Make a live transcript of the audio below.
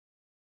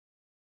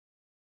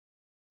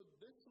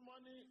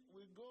morning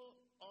we go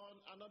on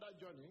another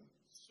journey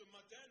Ce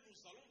matin, nous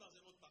allons dans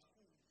un autre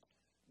parcours.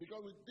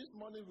 because this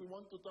morning we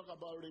want to talk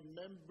about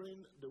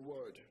remembering the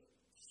word.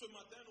 Ce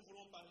matin, nous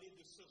voulons parler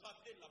de se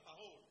rappeler de la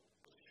parole.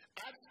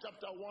 Acts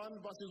chapter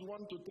 1 verses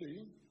 1 to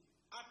 3.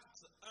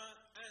 Actes 1,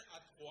 1 à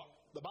 3.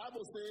 The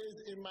Bible says,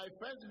 in my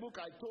first book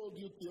I told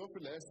you,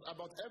 Theophilus,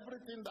 about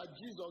everything that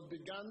Jesus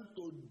began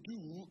to do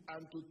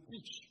and to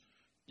teach.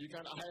 You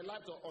can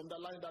highlight or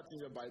underline that in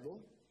your Bible.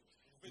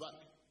 But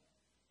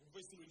Vous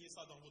pouvez souligner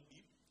ça dans votre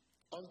Bible.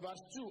 on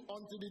verse 2,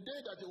 until the day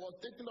that he was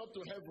taken up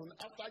to heaven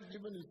after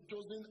giving his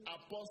chosen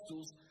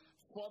apostles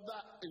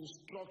further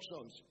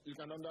instructions. You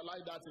can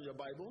underline that in your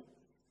Bible.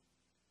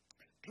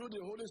 Through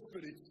the Holy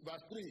Spirit.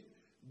 Verse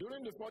 3,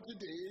 during the 40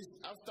 days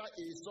after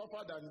he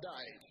suffered and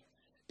died,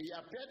 he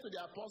appeared to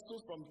the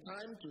apostles from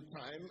time to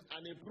time,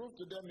 and he proved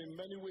to them in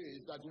many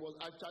ways that he was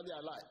actually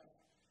alive.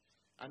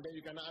 And then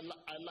you can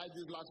highlight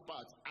this last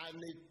part.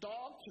 And he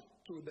talked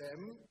to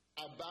them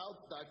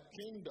about the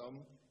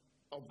kingdom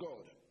of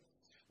God.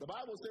 The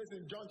Bible says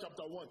in John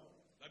chapter 1,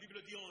 La Bible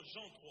dit en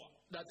Jean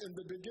 3. that in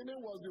the beginning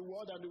was the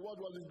Word, and the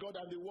Word was with God,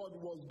 and the Word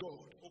was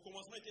God. Au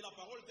commencement était la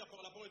parole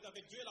était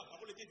avec Dieu, et la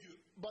parole était Dieu.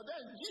 But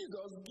then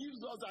Jesus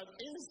gives us an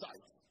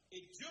insight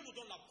Et Dieu nous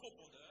donne la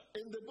profondeur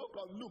in the book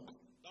of Luke.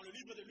 dans le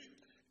livre de Luc.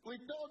 We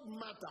told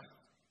Martha,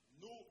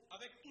 Nous,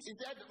 avec tout he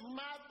ce said,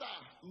 Martha,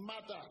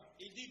 Martha,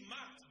 il dit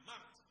Marthe,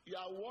 Marthe, you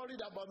are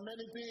worried about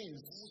many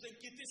things. vous vous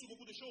inquiétez sur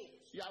beaucoup de choses.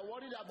 You are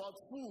worried about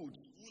food.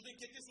 Vous vous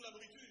inquiétez sur la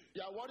nourriture.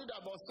 You are worried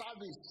about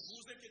service.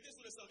 Vous vous inquiétez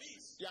sur le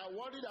service. You are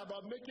worried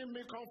about making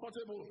me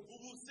comfortable. Vous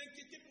vous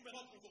inquiétez pour me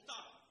rendre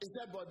confortable. He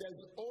said, but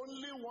there's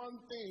only one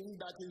thing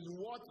that is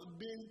worth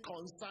being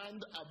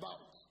concerned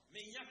about. Mais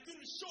il n'y a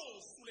qu'une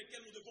chose sur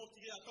laquelle nous devons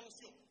tirer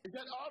attention. He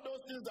said, all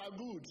those things are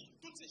good,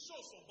 Toutes ces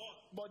choses sont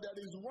bonnes. but there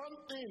is one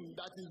thing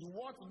that is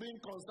worth being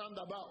concerned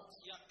about.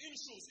 Il y a une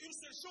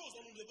seule chose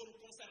dont nous devons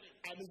nous concerner.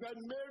 And he said,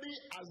 Mary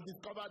has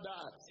discovered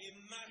that, Et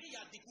Marie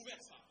a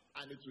découvert ça.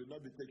 and it will not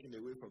be taken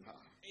away from her.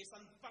 Et ça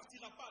ne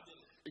partira pas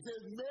d'elle. He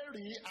says,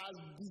 Mary has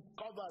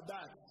discovered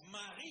that,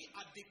 Marie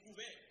a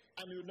découvert.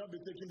 and it will not be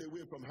taken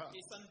away from her.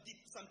 Et ça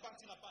ne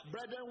partira pas d'elle.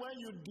 Brethren, when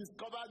you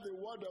discover the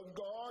word of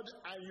God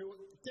and you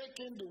take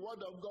in the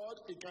word of God,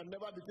 it can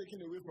never be taken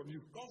away from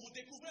you. Quand vous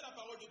découvrez la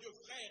parole de Dieu,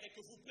 frère, et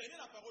que vous prenez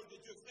la parole de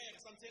Dieu, frère,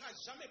 ça ne sera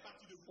jamais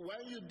parti de vous.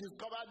 When you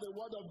discover the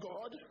word of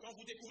God Quand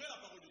vous découvrez la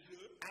parole de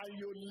Dieu, and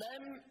you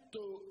learn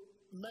to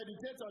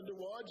meditate on the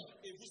word,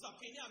 et vous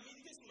apprenez à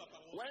méditer sur la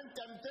parole, when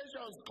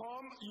temptations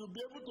come, you'll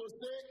be able to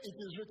say it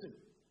is written.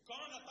 quand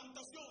la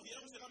tentation vient,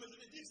 vous serez en mesure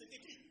de dire c'est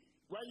écrit.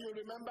 When you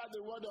remember the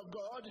word of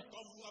God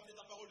Quand vous vous rappelez de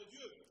la parole de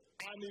Dieu,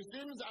 and it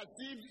seems as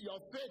if your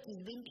faith is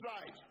being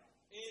tried,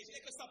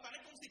 et que ça paraît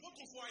comme si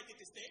votre foi a été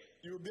testée,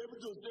 you'll be able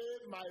to say,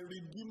 my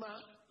Redeemer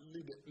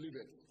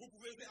liveth. vous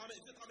pouvez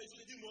être en mesure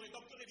de dire mon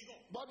rédempteur est vivant.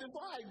 But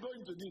before I go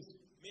into this,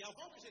 Mais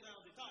avant que j'aille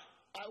en détail,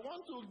 I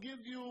want to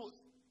give you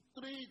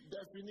 3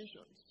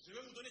 definitions. je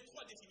vais vous donner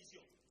 3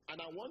 définitions.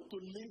 And I want to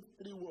link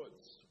 3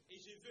 words. Et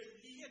je vais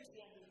lier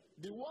 3 mots.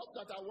 The word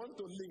that I want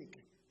to link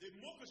Les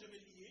mots que je vais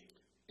lier,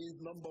 is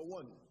number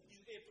 1.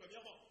 et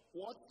premièrement,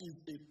 What is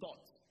a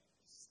thought?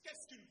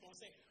 qu'est-ce qu'une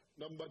pensée?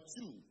 Number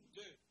 2.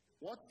 2.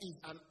 What is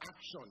an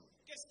action?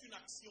 Qu'est-ce qu'une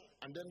action?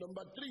 And then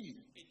number 3.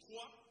 Et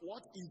 3.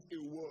 What is a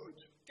word?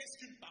 Qu'est-ce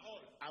qu'une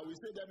parole? I will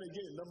say them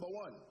again. Number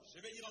 1. Je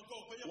vais dire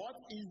encore, premièrement, What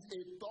is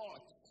a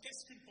thought?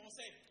 qu'est-ce qu'une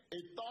pensée? A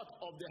thought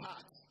of the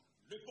heart.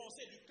 Le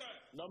pensée du cœur.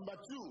 Number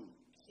 2.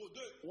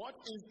 2. What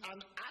is an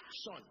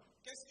action?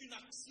 Qu'est-ce qu'une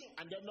action?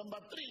 And then number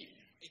 3.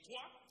 Et 3.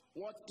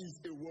 What is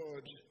a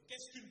word?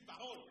 Qu'est-ce qu'une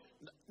parole?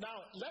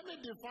 Now, let me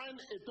define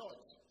a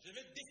thought. Je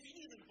vais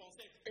définir une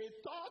pensée. A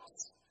thought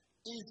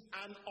is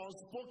an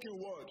unspoken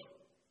word.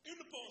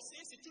 Une pensée,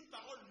 c'est une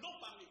parole non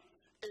parlée.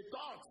 A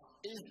thought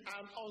is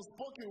an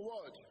unspoken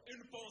word.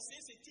 Une pensée,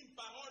 c'est une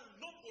parole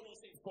non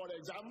prononcée. For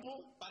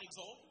example, Par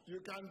exemple,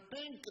 you can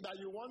think that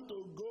you want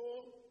to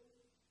go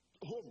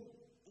home.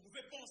 vous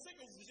pouvez penser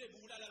que vous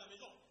voulez aller à la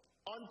maison.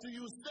 Until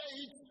you say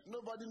it,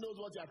 nobody knows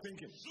what you are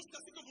thinking. Jusqu'à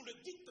ce que vous le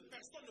dites,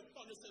 personne ne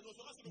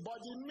saura ce que vous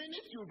But the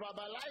minute you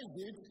verbalize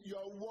it,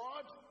 your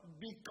word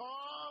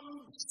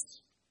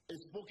becomes a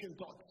spoken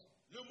thought.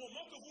 Le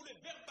moment que vous le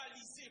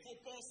verbalisez, vos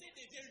pensées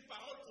deviennent une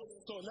parole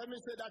prononcée. So let me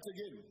say that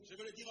again. Je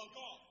vais le dire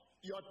encore.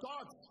 Your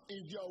thought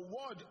is your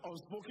word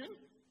unspoken,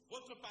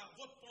 Votre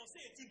pensée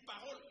est une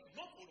parole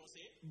non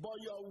prononcée, but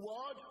your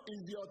word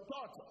is your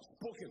thought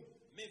spoken.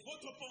 mais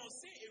votre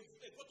pensée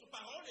et votre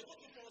parole et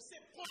votre pensée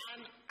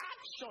An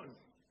action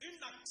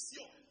une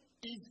action.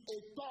 is a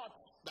thought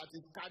that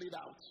is carried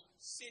out.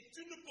 C'est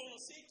une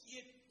pensée qui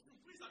est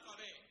prise à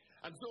travers.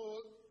 And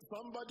so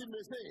somebody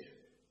may say,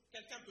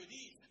 Quelqu'un peut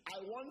dire,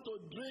 I want to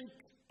drink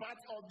part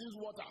of this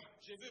water.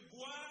 je veux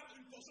boire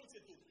une portion de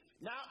cette eau.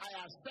 Now I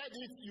have said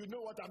it, you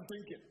know what I'm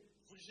thinking.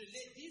 Je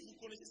l'ai dit, vous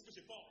connaissez ce que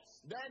je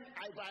pense. Then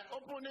if I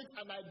open it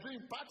and I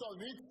drink part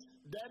of it,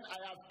 then I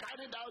have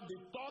carried out the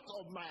thought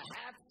of my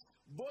heart,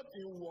 both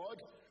in word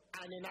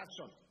and in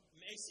action.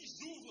 Mais si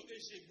j'ouvre et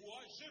je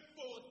bois, je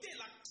portais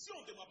l'action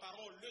de ma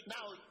parole.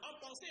 Now, En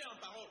pensée et en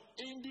parole.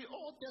 In the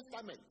Old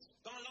Testament,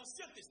 Dans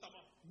l'Ancien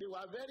Testament, they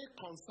were very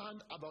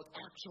concerned about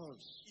actions.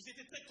 ils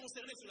étaient très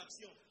concernés sur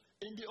l'action.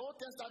 In the Old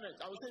Testament,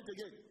 I will say it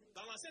again,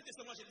 Dans l'Ancien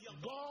Testament, j'ai dit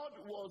encore, God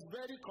was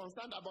very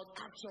concerned about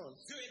actions.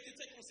 Dieu était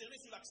très concerné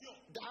sur l'action.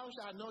 Thou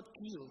shalt not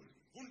kill.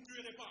 Vous ne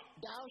tuerez pas.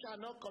 Thou shalt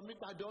not commit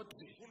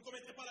adultery. Vous ne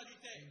commettrez pas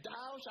l'adultère.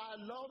 Thou shalt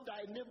love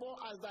thy neighbor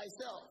as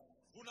thyself.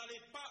 Vous n'allez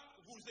pas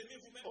vous aimer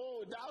vous-même.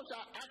 Oh, thou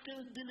shalt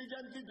hearken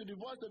diligently to the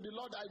voice of the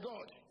Lord thy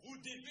God. Vous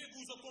devez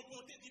vous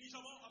comporter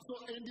diligemment. So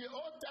in the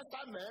Old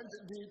Testament,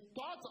 the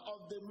thought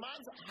of the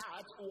man's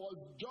heart was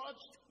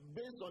judged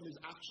based on his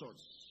actions.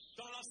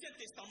 Dans l'Ancien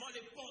Testament,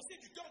 les pensées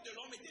du cœur de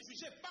l'homme étaient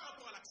jugées par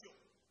rapport à l'action.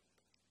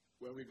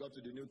 When we got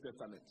to the New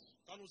Testament,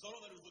 Quand nous allons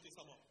dans le Nouveau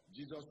Testament,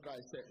 Jesus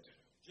Christ said,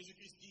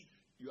 Jésus-Christ dit,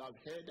 you have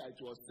heard that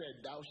it was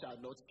said, thou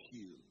shalt not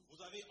kill.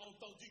 vous avez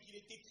entendu qu'il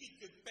est écrit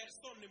que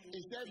personne ne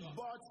He said, mourra.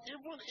 but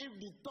even if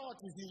the thought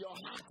is in your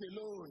heart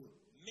alone.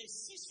 Mais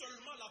si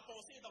seulement la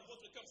pensée est dans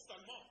votre cœur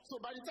seulement, So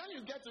by the time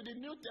you get to the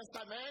New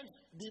Testament,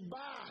 the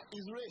bar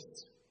is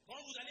raised. quand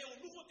vous allez au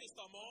Nouveau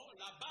Testament,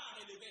 la barre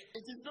est levée.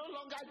 It is no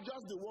longer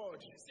just the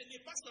word. Ce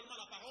n'est pas seulement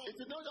la parole, It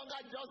is no longer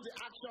just the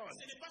action.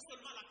 ce n'est pas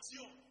seulement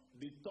l'action.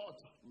 The thought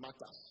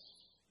matters.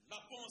 La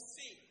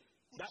pensée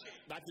That, couchée.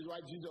 that is why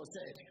Jesus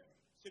said,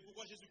 C'est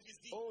pourquoi Jésus-Christ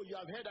dit, oh, you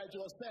have heard that it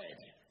was said,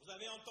 vous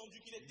avez entendu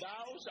qu'il est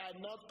thou écrit shalt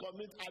not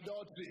commit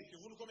adultery. que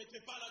vous ne commettrez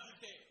pas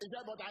l'adultère. He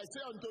said, but I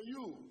say unto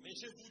you, Mais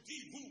je vous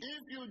dis, vous,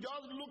 if you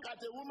just look at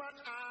a woman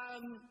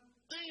and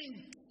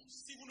think,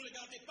 si vous ne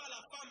regardez pas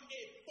la femme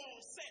et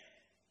pensez,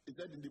 he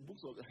said, in the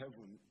books of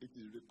heaven, it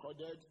is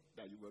recorded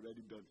that you've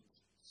already done it.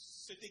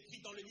 c'est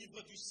écrit dans le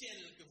livre du ciel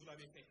que vous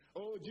l'avez fait.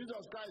 Oh,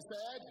 Jesus Christ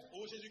said,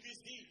 Oh,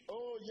 Jésus-Christ dit,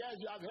 oh, yes,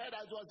 you have heard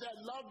that it was said,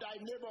 love thy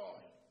neighbor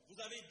vous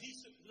avez dit,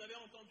 vous avez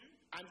entendu,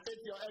 and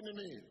hate your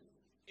enemy.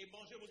 et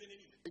mangez vos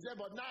ennemis. He said,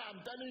 but now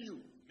I'm telling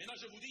you Maintenant,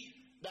 je vous dis,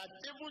 that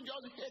even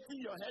just hating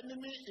your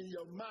enemy in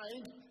your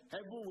mind,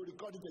 heaven will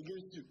record it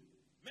against you.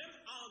 même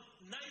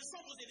en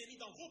haïssant vos ennemis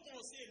dans vos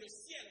pensées, le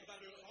ciel va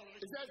le He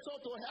enregistrer. said, so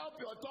to help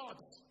your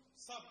thoughts,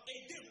 Ça va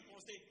aider vos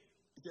pensées.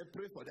 he said,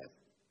 pray for them.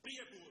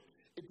 Priez pour eux.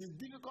 It is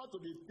difficult to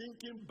be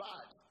thinking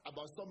bad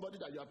about somebody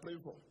that you are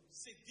praying for.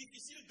 C'est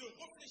difficile de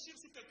réfléchir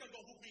sur quelqu'un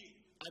dont vous priez.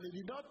 And he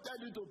did not tell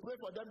you to pray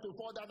for them to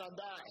fall down and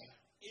die.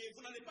 Et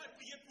vous n'allez pas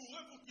prier pour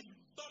eux pour qu'ils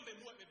tombent et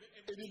mourent.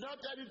 He did not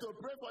tell you to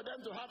pray for them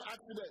to have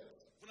accidents.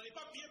 Vous n'allez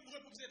pas prier pour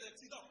eux pour qu'ils aient des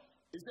accidents.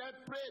 He said,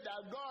 pray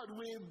that God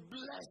will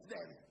bless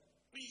them.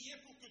 Priez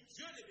pour que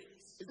Dieu les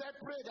bénisse. He said,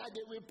 pray that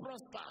they will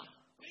prosper.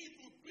 Prie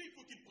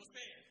pour qu'ils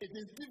prospèrent. It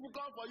is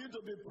difficult for you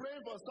to be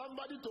praying for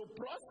somebody to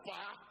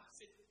prosper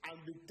C'est and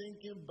be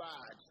thinking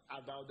bad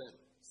about them.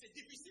 c'est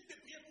difficile de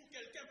prier pour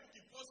quelqu'un pour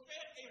qu'il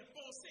prospère et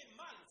penser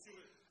mal sur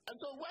eux. And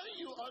so when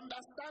you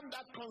understand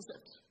that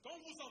concept, Quand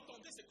vous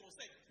entendez ce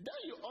concept then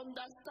you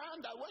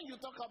understand that when you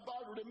talk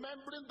about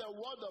remembering the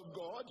word of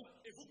God,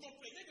 et vous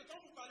comprenez que quand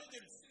vous parlez de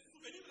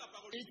souvenir de la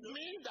parole de it Dieu,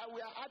 means that we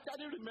are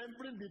actually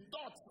remembering the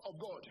thoughts of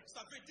God.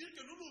 ça veut dire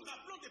que nous nous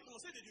rappelons des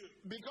pensées de Dieu.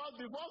 Because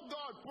before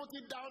God put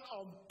it down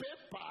on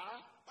paper,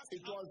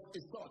 it was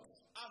his thoughts.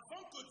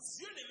 Avant que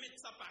Dieu ne mette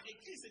ça par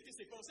écrit, c'était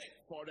ses pensées.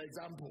 For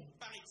example,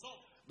 Par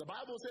exemple, the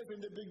Bible says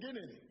in the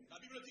beginning, la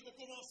Bible dit qu'au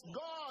commencement,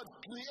 God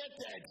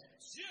created.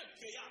 Dieu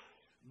créa.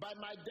 By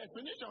my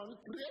definition,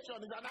 creation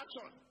is an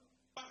action.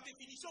 Par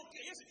définition,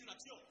 créer, c'est une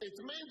action. It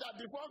means that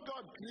before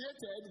God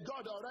created,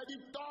 God already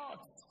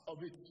thought of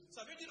it.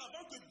 Ça veut dire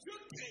avant que Dieu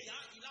créa,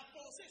 il a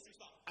pensé sur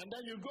ça. And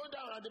then you go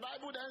down and the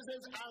Bible then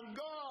says, and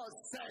God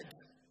said.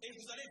 Et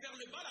vous allez vers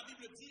le bas, la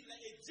Bible dit,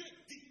 et Dieu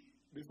dit.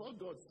 Before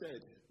God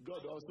said,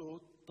 God also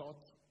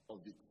thought of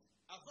it.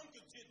 Avant que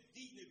Dieu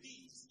ne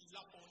dise, il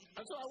a pensé.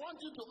 And so I want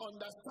you to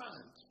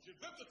understand Je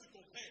veux que tu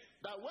comprennes.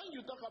 that when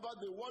you talk about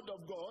the word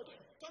of God,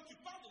 Quand tu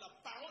parles de la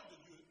parole de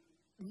Dieu,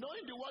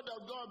 knowing the word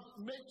of God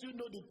makes you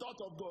know the thought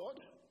of God.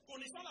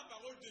 connaissant la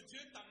parole de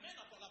Dieu t'amène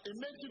à la It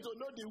makes you to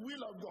know the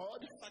will of God.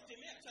 ça te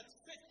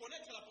fait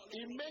connaître la parole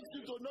It makes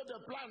you to know the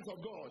plans of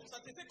God. Ça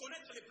te fait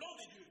connaître les plans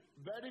de Dieu.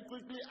 Very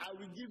quickly, I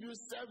will give you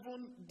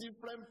 7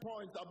 different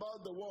points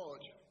about the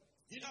word.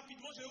 Et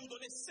rapidement, je vais vous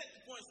donner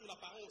 7 points sur la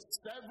parole.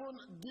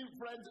 7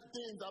 different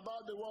things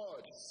about the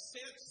word.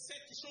 7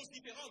 choses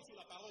différentes sur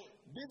la parole.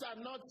 This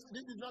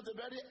is not a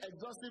very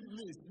exhaustive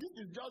list. This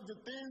is just the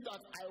things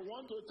that I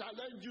want to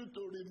challenge you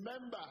to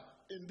remember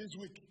in this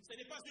week. Ce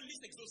n'est pas une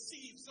liste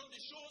exhaustive, ce sont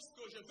des choses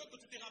que je veux que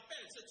tu te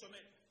rappelles cette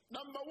semaine.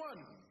 Number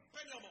 1,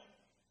 Premièrement,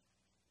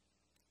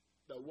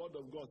 the word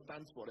of God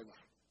stands forever.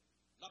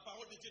 la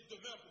parole de Dieu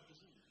demeure pour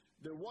toujours.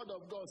 The word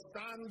of God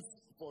stands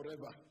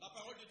forever. La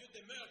parole de Dieu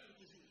demeure pour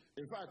toujours.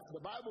 In fact, the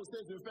Bible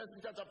says in 1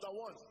 Peter chapter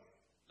 1,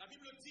 La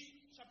Bible dit,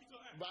 chapitre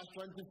 1, verse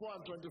 24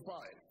 and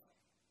 25.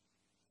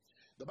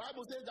 The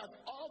Bible says that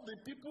all the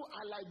people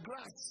are like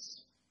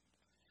grass,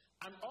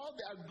 and all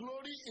their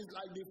glory is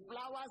like the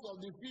flowers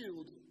of the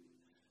field.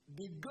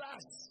 The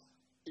grass,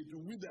 it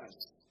withers,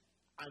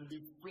 and the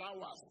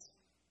flowers,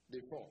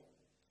 they fall.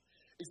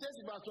 It says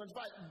in verse 25,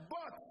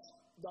 but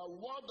the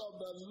word of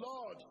the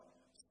Lord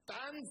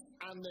stands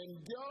and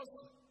endures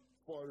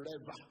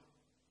forever.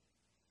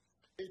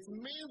 It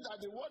means that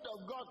the word of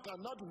God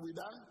cannot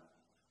wither,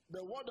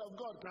 the word of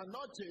God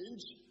cannot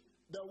change,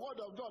 the word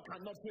of God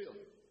cannot fail.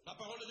 La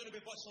parole de Dieu ne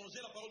peut pas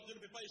changer, la parole de Dieu ne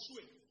peut pas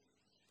échouer.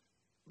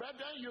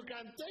 Brethren, you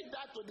can take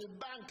that to the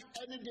bank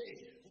any day.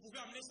 Vous pouvez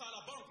amener ça à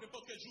la banque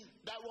n'importe quel jour.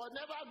 That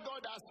whenever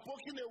God has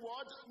spoken a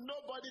word,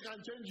 nobody can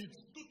change it.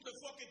 Toutes les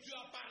fois que Dieu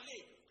a parlé,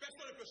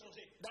 personne ne peut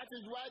changer. That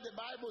is why the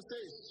Bible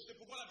says C'est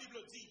pourquoi la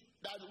Bible dit,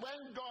 that when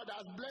God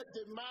has blessed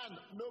a man,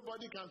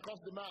 nobody can curse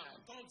the man.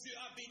 quand Dieu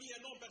a béni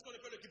un homme, personne ne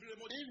peut le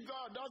maudire. If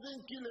God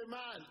doesn't kill a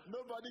man,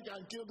 nobody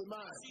can kill the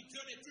man. Si Dieu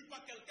ne tue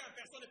pas quelqu'un,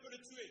 personne ne peut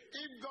le tuer.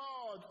 If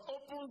God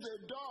opens the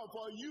door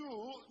for you,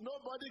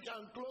 nobody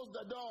can close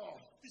the door.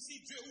 Puis si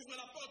Dieu ouvre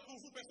la porte pour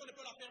vous, personne ne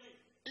peut la fermer.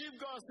 If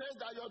God says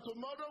that your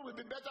tomorrow will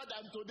be better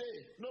than today,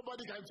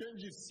 nobody can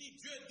change it. Si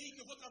Dieu dit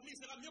que votre avenir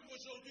sera mieux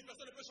qu'aujourd'hui,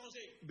 personne ne peut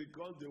changer.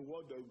 Because the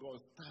word of God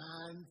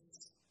stands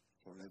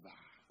forever.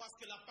 Parce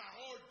que la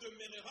parole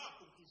demeurera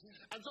pour toujours.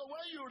 And so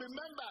when you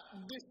remember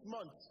this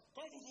month,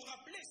 Quand vous vous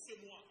rappelez ce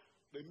mois,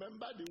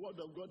 remember the word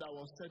of God that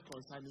was said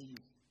concerning you.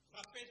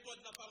 rappelle-toi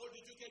de la parole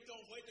de Dieu qui a été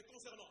envoyée te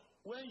concernant.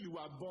 When you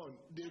were born,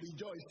 they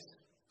rejoiced.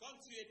 Quand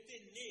tu étais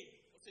né,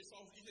 c'est ça,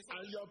 on disait ça.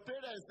 And your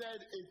parents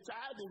said, a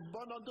child is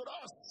born unto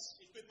us.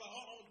 Et tes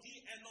parents ont dit,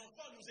 un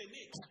enfant nous est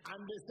né.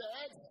 And they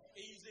said,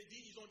 Et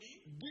ils ont dit,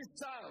 this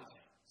child,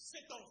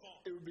 cet enfant,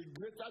 it will be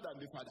greater than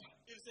the father.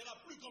 il sera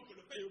plus grand que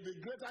le It père. will be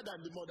greater than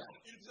the mother.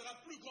 Il sera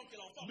plus grand que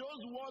l'enfant.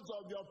 Those words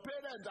of your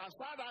parents, as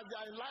far as they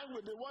are in line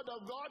with the word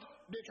of God,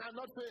 they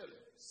cannot fail.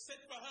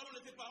 Cette parole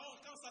de tes parents,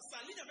 quand ça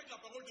s'aligne avec la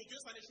parole de Dieu,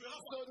 ça n'échouera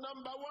pas. So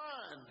number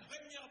one,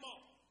 Premièrement,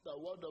 the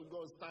word of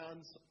God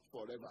stands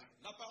forever.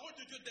 la parole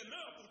de Dieu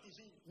demeure pour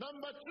toujours.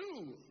 Number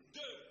two,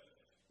 Deux,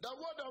 the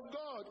word of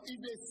God is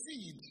a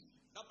seed.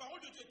 la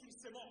parole de Dieu est une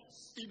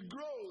sémence. It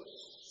grows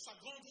Ça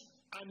grandit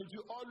and it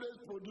will always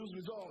produce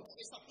results.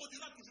 et ça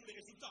produira toujours des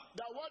résultats.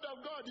 The word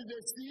of God is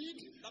a seed.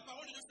 La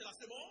parole de Dieu, c'est la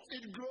sémence.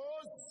 It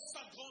grows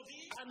Ça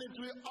grandit, and it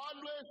will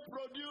always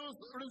produce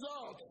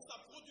results. ça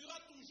produira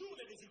toujours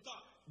des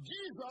résultats.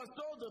 Jesus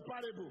told the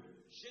parable,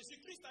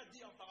 Jésus-Christ a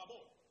dit en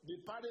parabole, the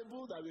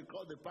parable that we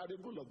call the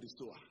parable of the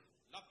sower.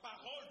 la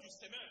parole du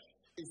semeur.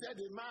 He said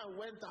a man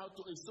went out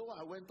to, a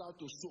sower went out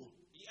to sow.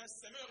 Et un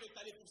semeur est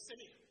allé pour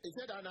s'aimer. He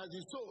said, and as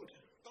he sowed,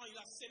 Quand il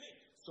a sémé,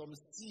 some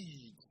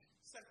seed.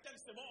 certaines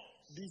semences,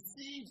 The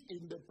seed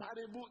in the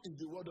parable is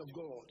the word of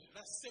God.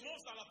 la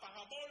sémence dans la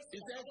parabole, He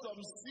c'est la said parole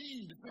some de Dieu.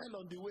 seed fell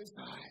on the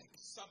wayside,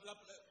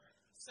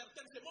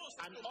 Certaines sémences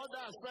and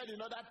others fell in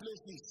other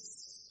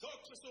places.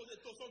 d'autres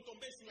sont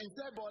tombées sur He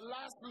said, but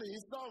lastly,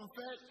 some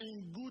fell in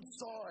good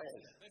soil,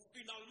 mais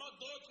finalement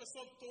d'autres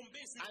sont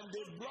tombées sur and la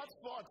they bonne brought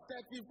forth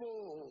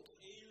 30-fold,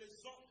 terre. Et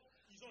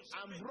ils ont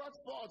and jamais, brought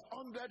forth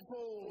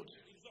 100-fold.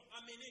 ils ont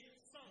amené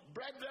 100.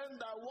 Brethren,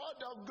 the word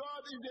of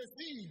God is a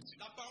seed.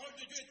 La parole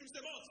de Dieu est une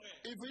sémence, frère.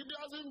 If it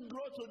doesn't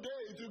grow today,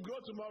 it will grow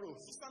tomorrow.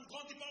 Si ça ne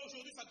grandit pas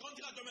aujourd'hui, ça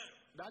grandira demain.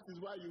 That is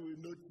why you will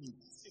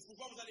notice C'est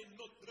pourquoi vous allez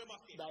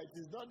remarquer. that it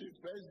is not the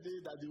first day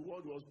that the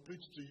word was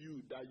preached to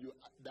you that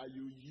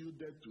you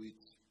yielded to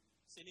it.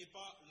 Ce n'est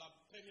pas la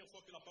première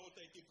fois que la parole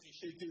t'a été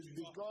prêchée. It is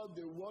because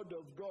the word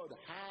of God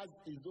has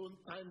its own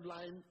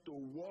timeline to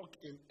work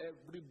in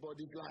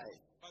everybody's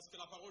life. Parce que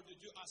la parole de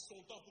Dieu a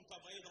son temps pour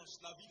travailler dans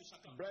la vie de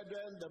chacun.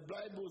 Brethren, the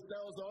Bible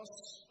tells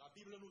us, La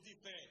Bible nous dit,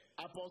 frère,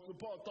 Apostle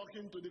Paul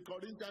talking to the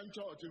Corinthian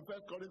church in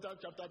 1 Corinthians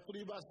chapter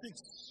 3 verse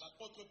 6.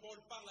 l'apôtre Paul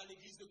parle à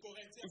l'église de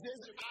Corinthe. He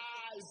says,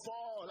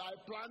 Paul, I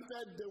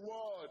planted the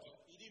word.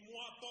 Il dit,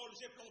 moi, Paul,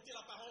 j'ai planté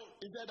la parole.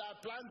 He said, I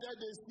planted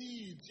the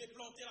seed. J'ai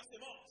planté la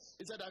sémence.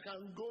 He said, I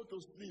can go to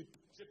sleep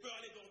Je peux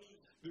aller dormir.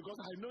 because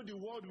I know the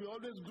word will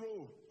always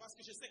grow. Parce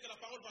que je sais que la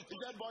parole va He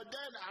said, grandir. but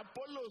then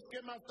Apollos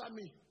came after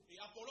me. Et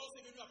Apollos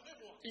est venu après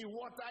moi. He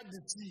watered the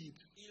seed.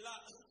 Il a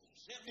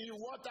germé, He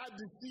watered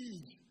the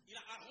seed. il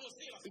a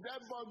arrosé la He sémence.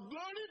 said, but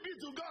glory be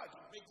to God.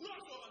 Mais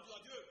gloire soit rendue à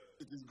Dieu.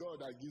 It is God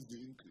that gives the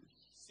increase.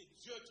 C'est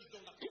Dieu qui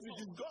donne la If it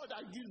is croissance. God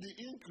that gives the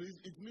increase,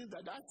 it means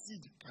that that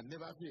seed can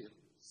never fail.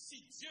 Si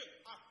Dieu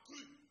a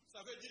cru, ça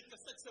veut dire que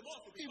cette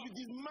sémence ne peut If pas. it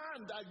is man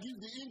that gives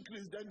the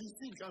increase, then the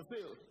seed can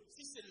fail.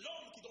 Si c'est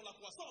l'homme qui donne la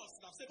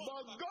croissance, la sémence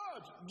But ne va pas.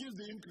 God gives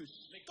the increase.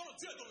 Mais quand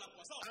Dieu donne la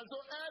croissance, And so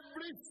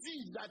every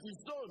seed that is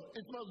sown,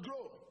 it must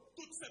grow.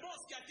 toute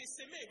sémence qui a été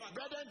sémée va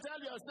grandir. Brethren, tell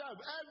yourself,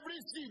 every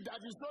seed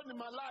that is sown in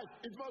my life,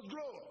 it must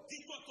grow.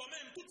 Dis-toi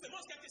toi-même, toute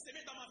sémence qui a été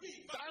sémée dans ma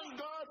vie va Thank grandir.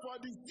 God for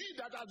the seed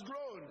that has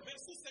grown.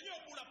 Merci Seigneur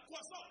pour la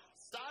croissance.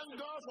 Thank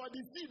God for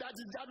the seed that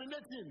is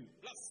germinating.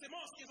 La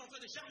sémence qui est en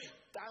train de germer.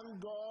 Thank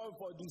God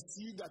for the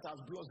seed that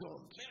has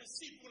blossomed.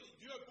 Merci pour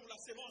Dieu pour la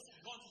sémence qui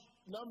grandit.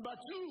 Number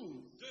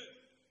two, Deux,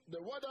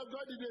 the word of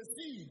God is a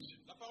seed.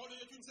 la parole de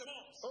Dieu est une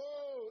sémence.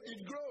 Oh, it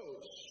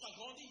grows. Ça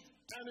grandit.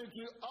 And it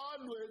will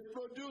always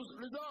produce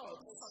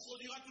results. Ça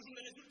produira toujours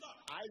les résultats.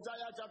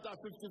 Isaiah chapter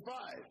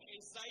 55.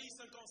 Isaïe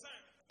 55.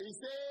 It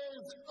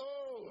says,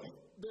 oh,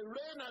 the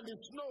rain and the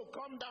snow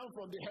come down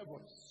from the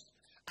heavens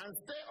and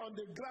stay on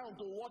the ground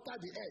to water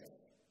the earth.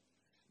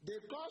 They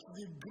cause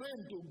the grain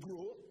to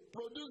grow,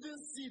 producing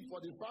seed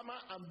for the farmer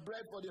and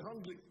bread for the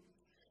hungry.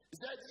 He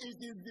said, it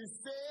is the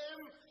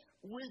same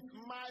with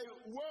my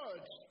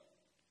word.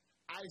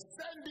 I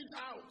send it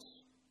out,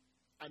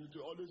 and it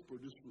will always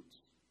produce fruit.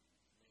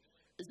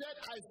 He said,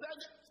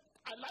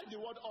 I like the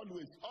word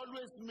always.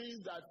 Always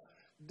means that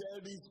there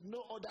is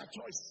no other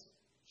choice.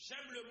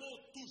 J'aime le mot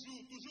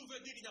toujours. Toujours veut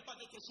dire il n'y a pas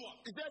d'autre choix.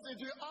 He says it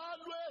will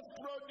always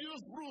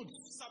produce fruit.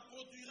 Ça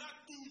produira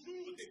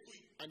toujours des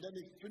fruits. And then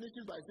he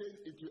finishes by saying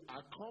it will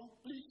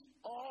accomplish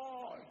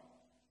all.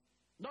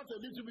 Not a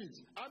little bit.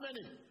 How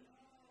many?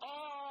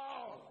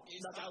 All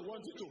that I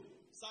want it to.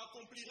 Ça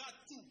accomplira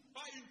tout,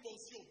 pas une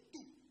portion,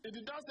 tout. It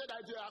did not say that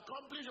it will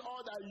accomplish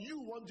all that you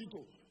want it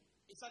to.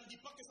 Et ça ne dit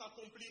pas que ça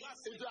accomplira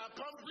It will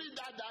accomplish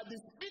that the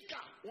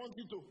speaker wants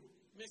it to.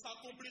 mais ça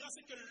accomplira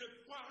ce que le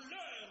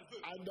parleur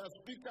veut. And the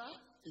speaker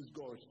is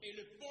God. Et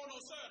le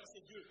prononceur,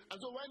 c'est Dieu.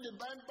 And so when the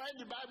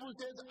Bible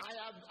says,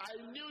 I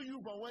knew you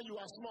from when you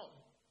were small.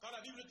 Quand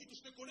la Bible dit que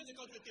je te connais, c'est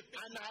quand tu étais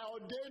petit. And I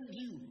ordained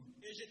you.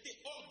 Et je t'ai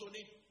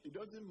ordonné. It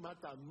doesn't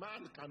matter.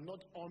 Man cannot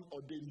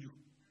unordain you.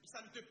 Ça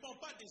ne dépend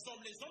pas des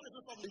hommes. Les hommes ne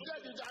peuvent pas vous He said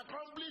ordonner. it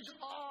accomplish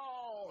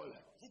all.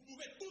 Vous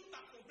pouvez tout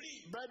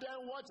accomplir. But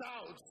then watch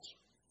out.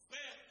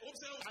 Frère,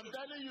 observe. I'm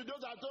telling you,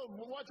 those at home,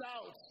 watch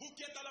out. Vous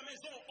qui êtes à la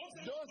maison,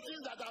 observez. Those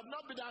things that have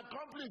not been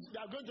accomplished, they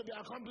are going to be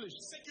accomplished.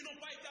 Ceux qui n'ont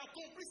pas été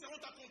accomplis seront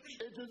accomplis.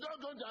 It is not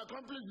going to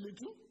accomplish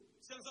little.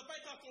 Ça ne va pas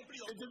être accompli.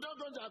 It is not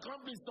going to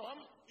accomplish some.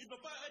 Il ne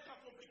peut pas être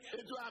accompli.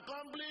 It will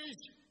accomplish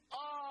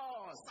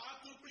all. Ça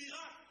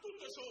accomplira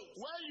toutes choses.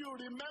 When you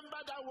remember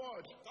that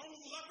word, Quand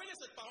vous vous rappelez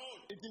cette parole,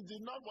 it is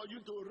enough for you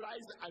to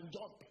rise and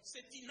jump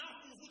c'est enough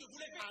pour vous de vous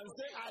lever and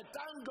say, I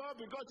thank God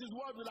because His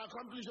word will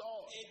accomplish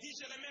all. et dire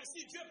je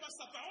remercie Dieu parce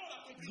que sa parole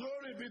accomplit.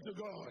 Glory be to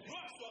God.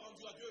 Gloire soit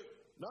rendue à Dieu.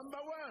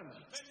 Number one,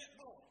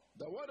 Premièrement,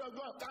 the word of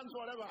God stands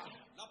forever.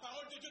 la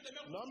parole de Dieu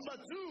demeure pour Number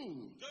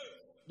two, Deux,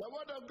 the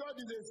word of God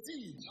is a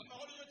seed. la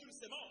parole de Dieu est une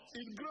sémence.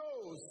 It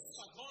grows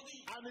Ça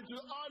grandit and it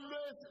will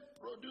always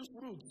produce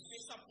fruit.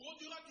 et ça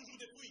produira toujours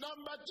des fruits.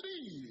 Number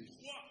three,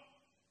 Trois,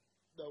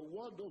 the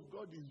word of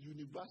God is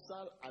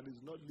universal and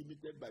is not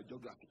limited by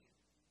geography.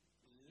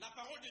 la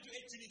parole de Dieu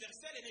est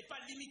universelle et n'est pas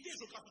limitée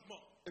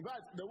géographiquement. In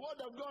fact, the word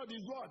of God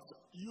is what?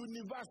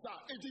 Universal.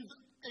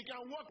 It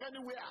can work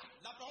anywhere.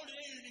 La parole de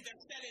Dieu est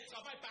universelle et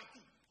travaille partout.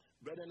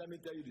 Brother, let me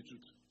tell you the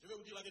truth. Je vais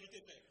vous dire la vérité,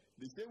 frère.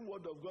 The same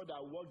word of God that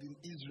worked in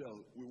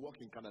Israel will work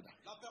in Canada.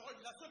 La seule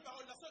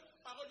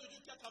parole de Dieu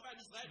qui a travaillé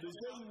en Israël. The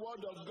same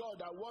word of God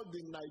that worked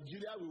in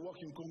Nigeria will work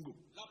in Congo.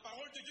 La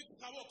parole de Dieu qui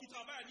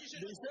travaille en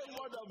Nigeria. The same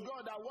word of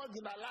God that worked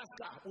in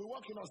Alaska will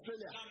work in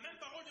Australia. La même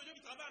parole de Dieu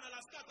qui travaille en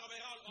Alaska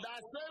travaillera en The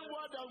same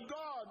word of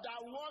God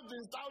that worked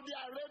in Saudi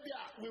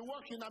Arabia will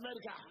work in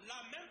America.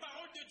 La même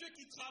parole de Dieu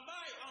qui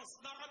travaille en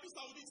Arabie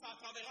Saoudite, ça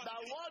travaillera. The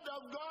word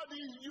of God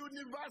is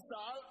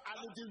universal and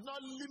it is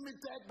not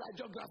limited by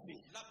geography.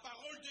 La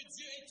parole de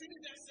Dieu est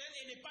universelle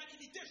et n'est pas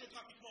limitée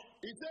géographiquement.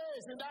 It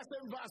says in that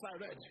same verse I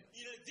read,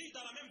 Il est dit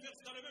dans la même verse,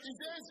 dans le même it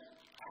says,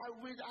 I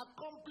will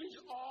accomplish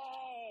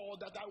all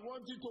that I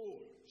want you to.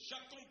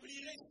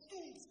 j'accomplirai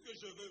tout ce que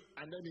je veux.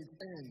 And then it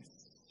ends.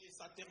 Et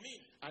ça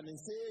termine. And it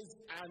says,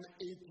 and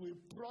it will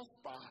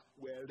prosper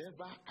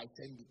wherever I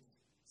send it.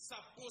 Ça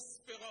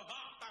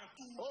prospérera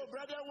partout. Oh,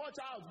 brother, watch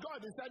out.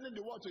 God is sending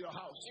the word to your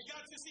house.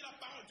 Regarde ceci, la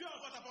parole. Dieu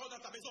envoie ta parole dans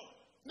ta maison.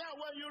 Now,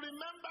 when you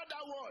remember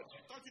that word,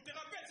 Quand tu te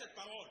rappelles cette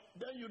parole,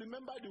 then you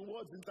remember the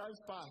words in times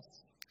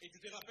past et tu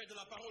te rappelles de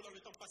la parole dans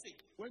le temps passé,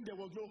 when there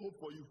was no hope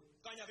for you.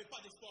 quand il n'y avait pas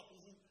d'espoir pour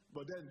vous,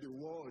 But then the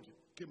word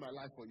came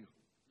alive for you.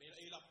 mais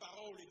et la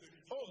parole est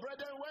venue. Oh,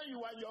 brother, when you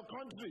were in your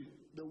country,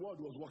 the word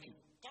was working.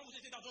 Quand vous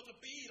étiez dans votre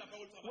pays, la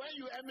parole travaille. When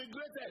you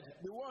emigrated,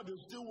 the word is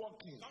still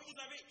working. Quand vous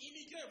avez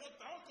immigré, votre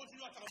parole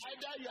continue à travailler.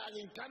 Either you are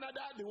in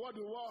Canada, the word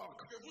will work.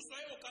 Que vous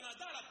soyez au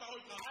Canada, la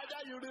parole travaille. Either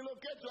you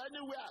relocate to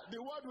anywhere,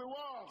 the word will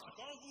work.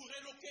 Quand vous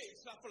reloquez,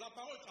 la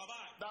parole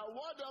travaille. The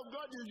word of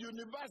God is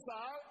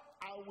universal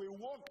and will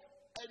work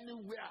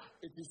anywhere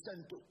it is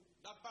sent to.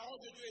 La parole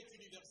de Dieu est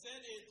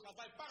universelle et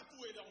travaille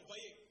partout et elle est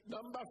envoyée.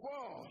 Number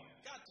 4,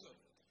 4.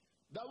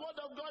 the word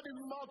of God is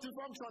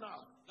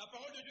multifunctional. La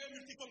parole de Dieu est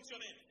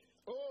multifonctionnelle.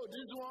 Oh,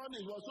 this one,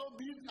 it was so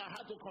big, I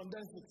had to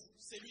condense it.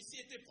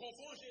 Celui-ci était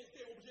profond, j'ai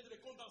été obligé de le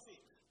condenser.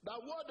 The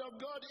word of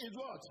God is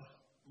what?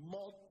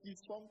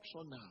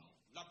 Multifunctional.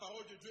 La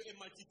parole de Dieu est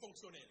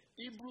multifonctionnelle.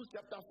 Hebrews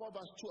chapter 4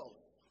 verse 12.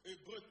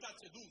 Hébreux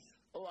 4, 12.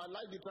 Oh, I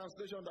like the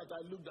translation that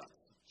I looked at.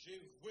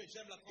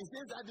 J'aime la It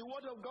says that the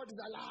word of God is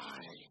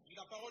alive.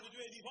 La parole de Dieu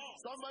est vivante.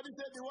 Somebody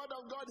said the word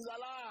of God is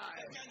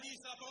alive. Quelqu'un dit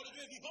la parole de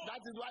Dieu est vivante. That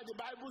is why the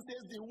Bible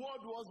says the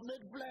word was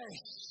made flesh.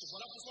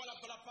 Voilà pourquoi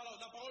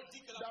la parole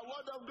dit que The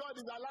word of God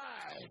is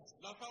alive.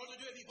 la parole de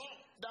Dieu est vivante.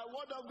 The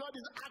word of God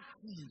is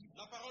active.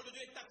 La parole de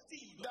Dieu est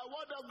active. The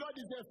word of God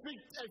is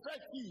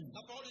effective.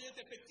 La parole de Dieu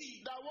est effective.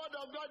 The word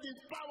of God is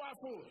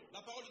powerful.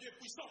 La parole de Dieu est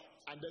puissante.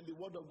 And then the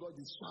word of God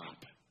is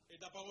sharp. Et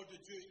la parole de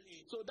Dieu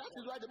est... So that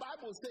is why the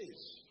Bible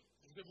says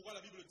C'est pourquoi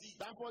la Bible dit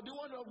that for the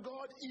word of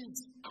God is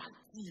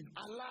active,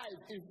 alive,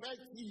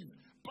 effective,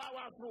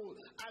 powerful,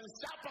 and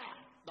sharper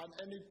than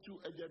any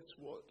two-edged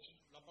sword.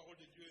 la parole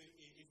de Dieu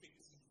est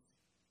effective.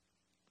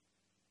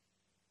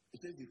 It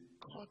says it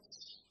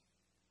cuts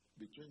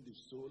between the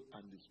soul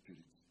and the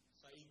spirit.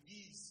 Ça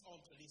aiguise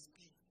entre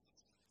l'esprit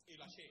et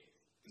la chair.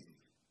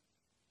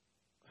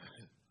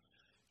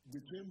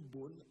 between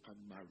bone and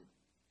marrow.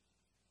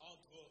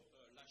 entre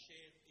la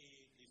chair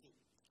et les os.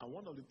 And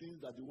one of the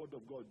things that the Word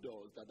of God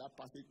does, that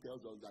passage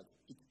tells us, that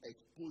it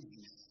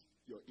exposes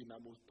your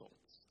innermost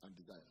thoughts and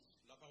desires.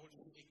 La parole de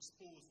Dieu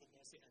expose vos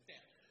pensées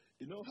internes.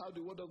 You know how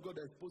the Word of God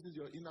exposes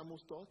your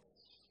innermost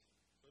thoughts?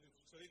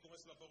 Vous savez comment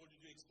est-ce que la parole de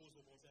Dieu expose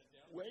vos pensées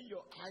internes? When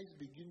your eyes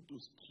begin to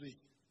stray,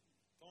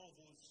 Quand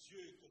vos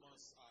yeux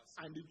commencent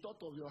à and the thought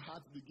of your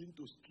heart begin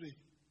to stray,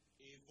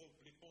 et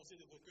les pensées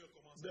de vos cœurs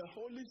commencent the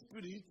Holy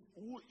Spirit,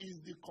 who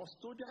is the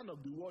custodian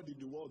of the Word in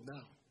the world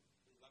now,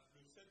 le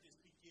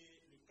Saint-Esprit qui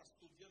est le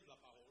custodien de la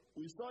parole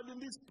will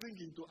suddenly spring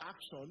into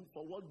action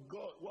for what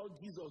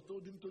Jesus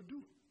told him to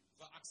do.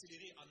 va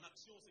accélérer en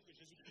action ce que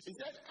Jésus-Christ He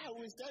said, I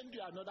will send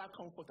you another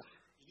comforter.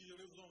 Il dit, je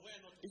vais vous envoyer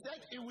un autre. He said,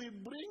 it will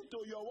bring to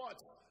your what?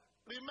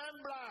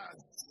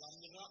 Remembrance.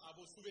 L'amènera à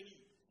vos souvenirs.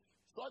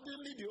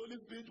 Suddenly the Holy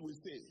Spirit will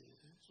say,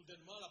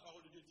 Soudainement, la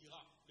parole de Dieu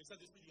dira, le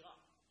Saint-Esprit dira,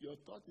 your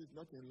thought is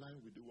not in line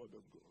with the Word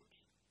of God.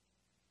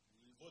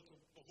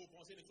 vos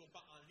pensées ne sont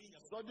pas en ligne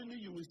avec Suddenly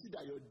you will see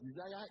that your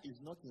desire is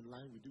not in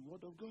line with the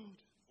Word of God.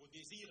 vos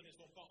désirs ne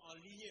sont pas en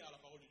ligne à la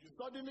parole de Dieu.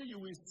 Suddenly you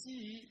will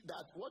see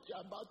that what you're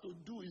about to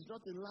do is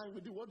not in line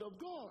with the Word of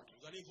God.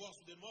 Vous allez voir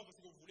soudainement ce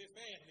que vous voulez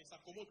faire, mais ça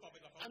s'accommode pas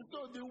avec la parole And de Dieu.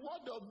 so the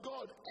Word of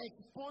God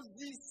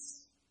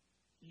exposes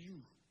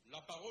you.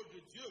 La parole de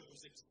Dieu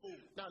vous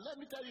expose. Now let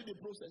me tell you the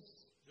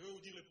process. Je vais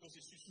vous dire le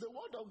processus. The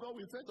Word of God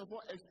will first of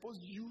all expose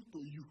you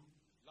to you.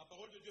 La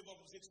parole de Dieu va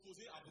vous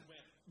exposer à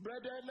vous-même.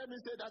 Brethren, let me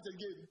say that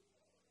again.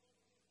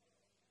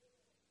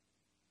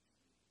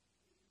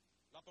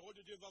 La parole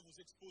de Dieu va vous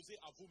exposer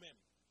à vous-même.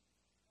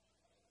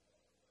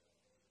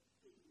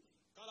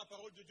 Quand la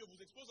parole de Dieu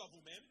vous expose à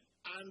vous-même,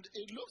 And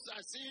it looks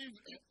as if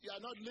you are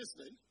not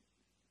listening.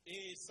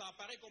 et ça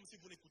apparaît comme si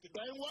vous n'écoutez pas,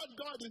 Then what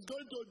God is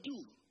going to do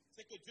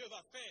c'est que Dieu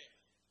va faire.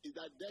 is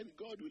that then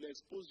God will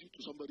expose you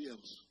to somebody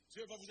else.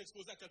 Dieu va vous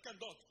exposer à quelqu'un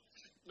d'autre.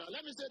 Now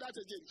let me say that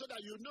again so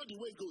that you know the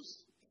way it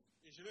goes.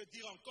 Et je vais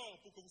dire encore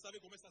pour que vous savez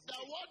comment ça se The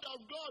fait. Word of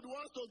God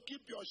wants to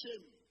keep your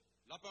shame.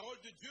 La parole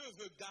de Dieu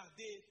veut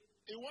garder,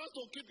 He wants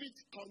to keep it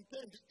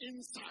contained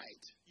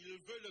inside. il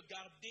veut le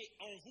garder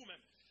en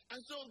vous-même.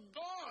 And so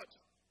God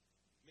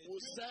Mais will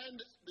Dieu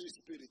send the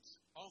Spirit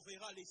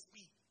enverra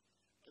l'Esprit.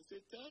 and say,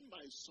 tell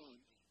my son,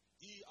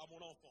 Dis à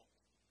mon enfant,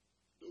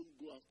 don't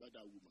go after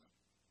that woman.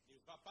 ne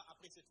va pas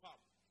après cette femme.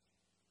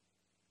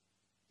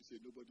 He said,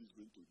 nobody's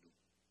going to know.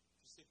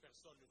 Tu sais,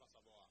 personne ne va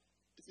savoir.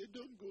 He said,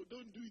 don't go,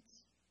 don't do it.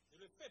 Ne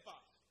le fais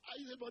pas,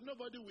 I said, but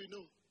nobody will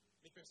know.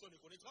 mais personne ne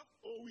connaîtra.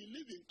 Oh, we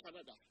live in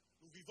Canada.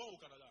 Nous vivons au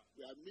Canada.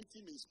 We are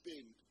meeting in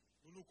Spain.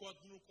 Nous nous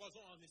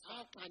croisons en How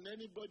Espagne. can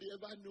anybody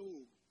ever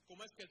know?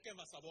 Comment est-ce que quelqu'un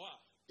va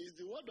savoir? Is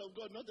the Word of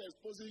God not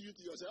exposing you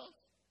to yourself?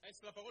 Est-ce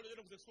que la parole de Dieu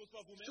ne vous expose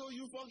pas vous-même? So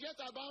you forget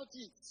about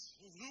it.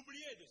 Vous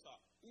oubliez de ça.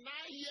 9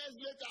 years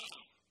later,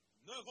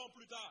 9 ans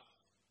plus tard,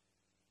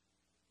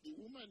 the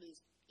woman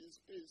in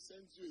Spain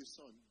sends you a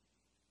son.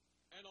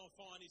 un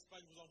enfant en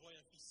Espagne vous envoie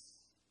un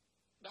fils.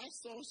 That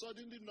son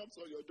suddenly knocks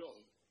on your door.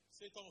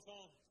 Cet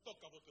enfant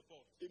toque à votre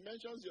porte. He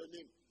mentions your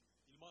name.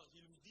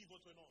 Il vous dit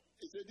votre nom.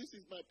 He said, this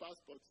is my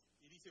passport.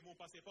 Il dit c'est mon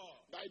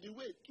passeport. By the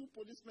way, 2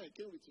 policemen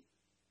came with him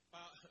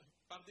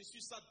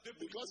Par-dessus ça, 2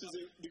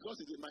 because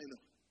he's a minor.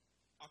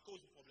 à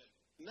cause du problème.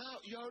 Now,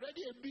 you're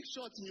already a big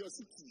shot in your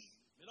city,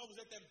 Maintenant, vous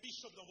êtes un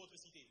bishop dans votre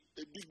cité.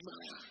 a big man.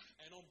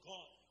 Un homme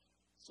grand.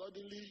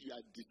 Suddenly, you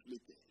are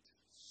deflated.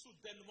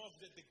 Soudainement,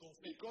 vous êtes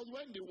dégonflé. Because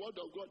when the Word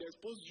of God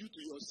exposed you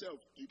to yourself,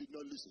 you did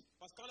not listen.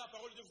 Parce que quand la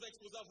parole de Dieu vous a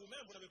exposé à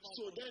vous-même, vous n'avez pas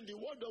So entendu. then the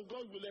Word of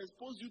God will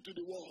expose you to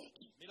the world.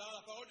 Mais là,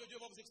 la parole de Dieu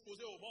va vous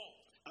exposer au monde.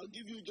 I'll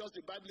give you just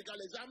a biblical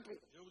example.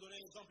 Je vais vous donner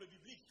un exemple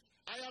biblique.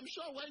 I am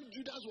sure when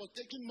Judas was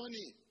taking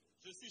money,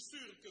 Je suis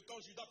sûr que quand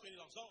Judas prenait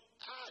l'argent,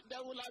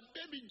 there will have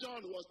baby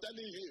John was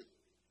telling him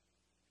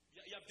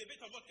il y a devait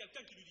avoir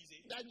quelqu'un qui lui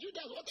disait, that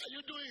Judas, what are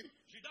you doing?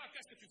 Judas,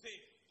 qu'est-ce que tu fais?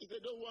 He said,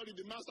 don't worry,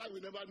 the master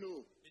will never know.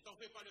 Ne t'en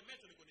fais pas, le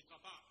maître ne connaîtra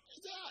pas. He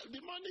said,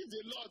 the money is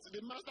a lot,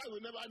 the master will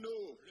never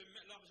know.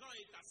 L'argent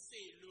est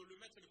assez, le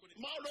maître ne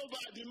connaîtra pas.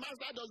 Moreover, the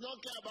master does not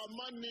care about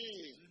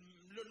money.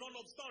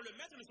 Nonobstant, le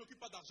maître ne s'occupe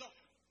pas d'argent.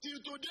 Till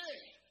today,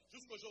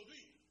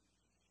 Jusqu'aujourd'hui,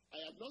 I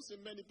have not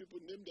seen many people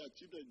name their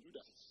children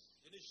Judas.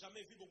 je n'ai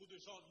jamais vu beaucoup de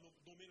gens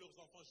nommer leurs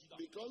enfants Judas.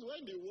 Because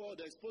when the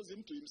word exposed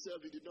him to himself,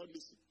 he did not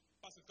listen.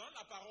 Parce que quand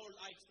la parole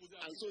a exposé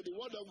à And so the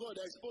word of God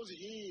exposed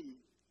him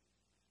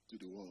to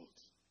the world.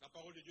 la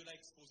parole de Dieu l'a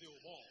exposé au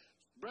monde.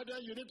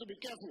 Brethren, you need to be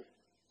careful.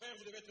 Frère,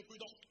 vous devez être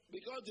prudent.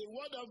 Because the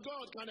word of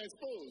God can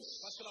expose.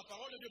 Parce que la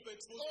parole de Dieu peut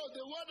exposer. Oh,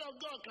 the word of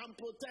God can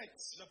protect.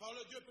 La parole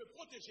de Dieu peut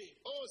protéger.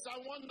 Oh,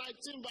 Psalm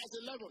 119 verse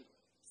 11.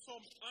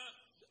 Somme 1,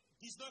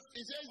 19.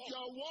 It says,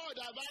 your word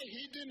have I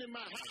hidden in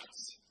my heart,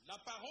 La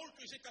parole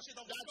que j'ai cachée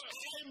dans vos that cœurs,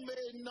 I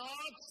may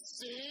not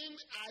sin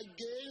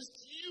against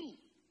you.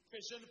 que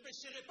je ne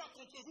pécherai pas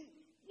contre vous.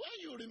 When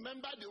you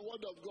remember the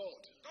word of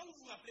God, Quand vous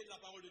vous rappelez de la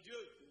parole de Dieu,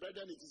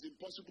 brethren, it is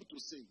impossible to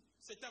sin.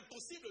 c'est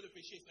impossible de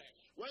pécher, frère.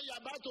 When you're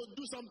about to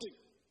do something,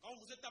 Quand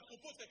vous êtes à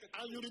propos de quelque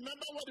and chose, you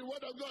remember what the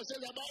word of God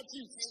says about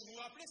it, vous vous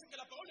rappelez ce que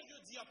la parole de Dieu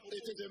dit à propos.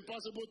 it is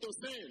impossible to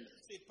sin.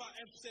 C'est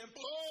impossible.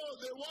 Oh,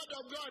 the word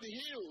of God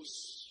heals.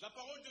 La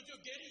parole de Dieu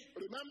guérit.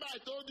 Remember, I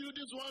told you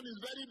this one is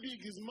very big,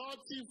 it's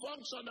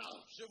multifunctional.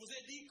 Je vous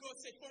ai dit que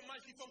c'est pas mal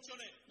qui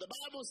fonctionnait. The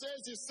Bible says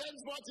he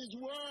sends forth his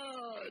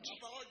word La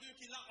parole de Dieu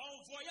qu'il a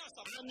envoyé à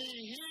sa and parole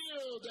he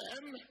healed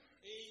them,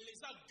 et il les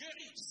a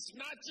guéris,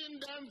 snatching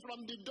them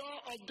from the door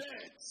of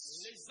death.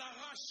 les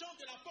arrachant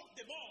de la porte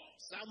des morts.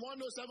 Psalm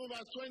 107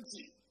 verse 20.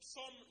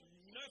 Psaume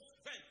 9,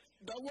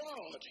 20. The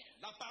word.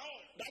 La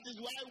parole. That is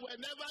why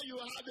whenever you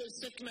have a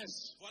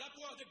sickness, Voilà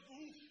pour avec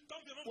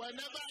vous.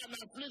 whenever an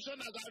affliction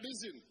has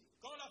arisen,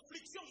 Quand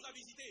l'affliction vous a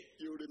visité,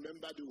 you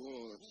remember the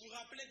word. vous vous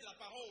rappelez de la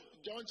parole.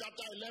 John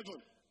chapter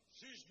 11.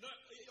 Juge 9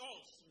 et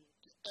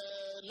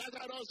 11.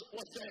 Lazarus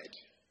was dead.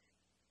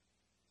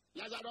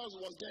 Lazarus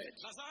was dead.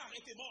 Lazare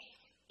était mort.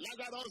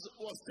 Lazarus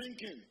was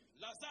thinking.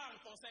 Lazare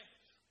pensait.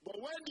 But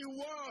when the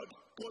word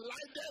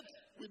collided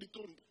with the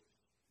tomb,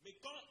 Mais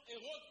quand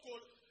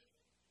Hérode,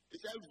 he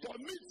said,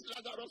 vomit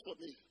Lazarus for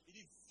me. il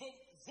dit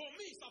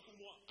vomis ça pour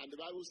moi. And the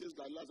Bible says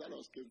that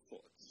Lazarus came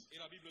forth. Et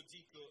la Bible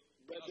dit que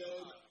But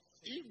then,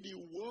 if the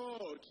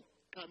word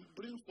can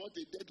bring forth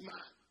a dead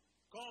man,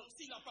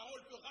 si la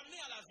parole peut ramener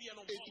à la vie un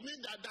homme it mort,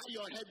 means that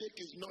your headache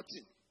is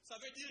nothing. ça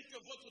veut dire que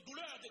votre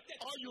douleur de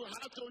tête, All you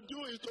have to do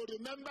is to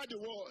remember the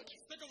word.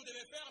 ce que vous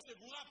devez faire, c'est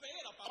vous rappeler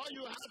la All parole.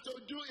 you have to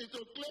do is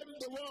to claim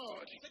the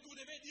word. Ce que vous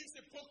devez dire,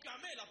 c'est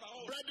proclamer la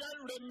parole. Brethren,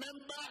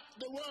 remember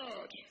the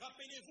word.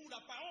 Rappelez-vous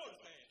la parole,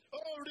 frère.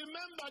 Oh,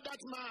 remember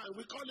that man.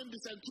 We call him the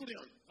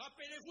centurion.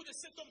 Rappelez-vous de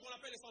cet homme qu'on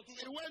appelle le He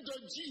centurion. went to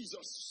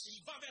Jesus.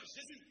 Il va vers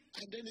Jésus.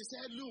 And then he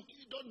said, look,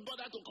 don't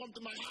bother to come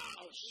to my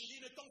house. Il dit,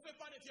 ne t'en fais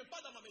pas, ne viens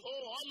pas dans ma maison.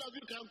 Oh, all of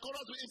you can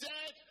chorus. He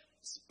said,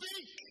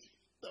 speak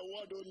the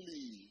word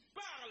only.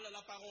 Parle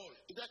la parole.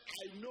 He said,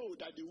 I know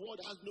that the word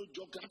has no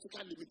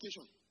geographical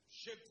limitation.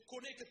 Je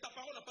connais que ta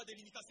parole n'a pas de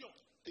limitation.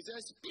 He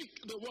said, speak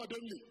the word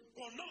only.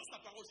 Prononce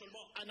ta parole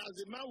seulement. And as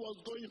the man was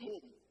going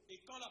home, Et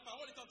quand la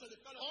parole est en train de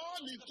parler,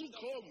 all he took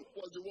home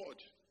was the word.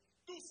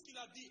 tout ce qu'il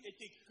a dit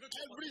était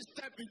Every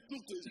step he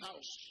took to his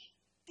house.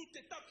 toute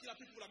étape qu'il a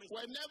prise pour la maison.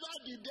 Whenever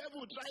the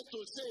devil tries to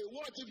say,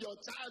 what if your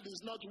child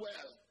is not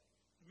well?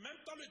 Même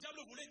quand le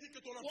diable voulait dire que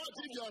ton enfant What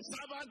if your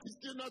servant is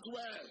still not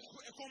well?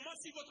 comment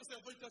si votre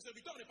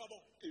serviteur n'est pas bon?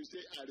 You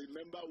say, I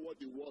remember what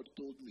the word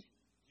told me.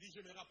 Il dit,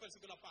 je me rappelle ce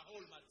que la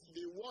parole m'a dit.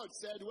 The word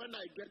said, when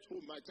I get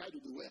home, my child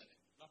will be well.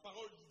 La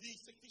parole dit,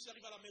 c'est que si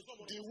j'arrive à la maison,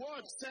 The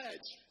word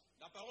said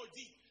la parole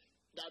dit,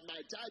 that my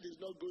child is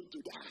not going to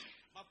die.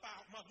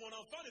 mon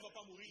enfant ne va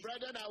pas mourir.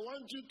 Brethren, I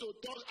want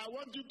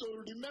you to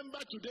remember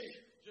today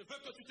Je veux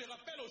que tu te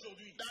rappelles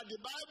aujourd'hui. that the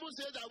Bible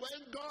says that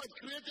when God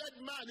created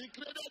man, he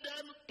created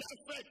them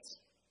perfect.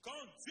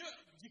 Quand Dieu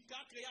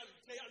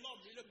créa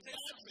l'homme, il le créa.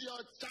 That's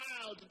your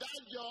child,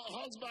 that's your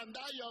husband,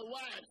 that's your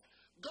wife.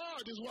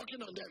 God is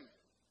working on them.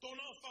 Ton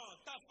enfant,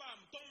 ta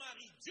femme, ton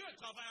mari, Dieu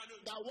travaille en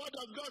eux. The word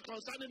of God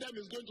concerning them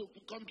is going to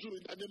come true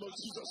in the name of La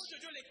Jesus. parole de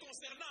Dieu les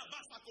concernant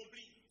va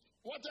s'accomplir.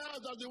 What else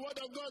does the word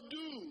of God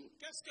do?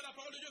 Qu'est-ce que la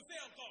parole de Dieu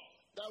fait encore?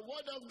 The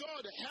word of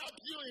God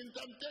helps you in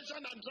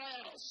temptation and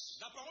trials.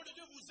 La parole de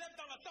Dieu vous aide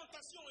dans la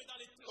tentation et dans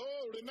les...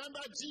 Oh,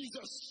 remember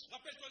Jesus.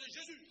 Rappelle-toi de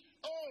Jésus.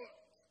 Oh,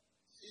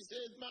 he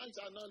says, man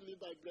shall not live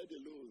by bread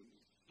alone.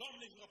 L'homme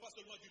ne vivra pas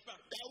seulement du pain.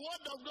 The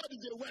word of God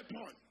is a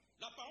weapon.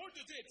 La parole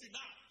de Dieu est une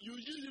arme. You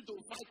use it to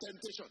fight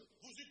temptation.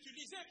 Vous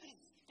utilisez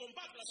pour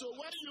combattre la So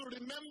when you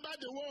remember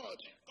the word,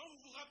 Quand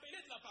vous vous rappelez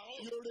de la parole,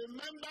 you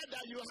remember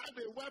that you have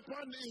a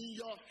weapon in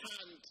your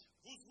hand.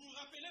 vous vous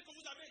rappelez que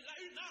vous avez là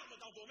une arme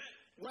dans vos mains.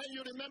 When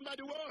you remember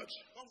the word,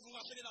 Quand vous vous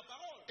rappelez la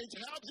parole, it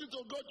helps you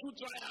to go through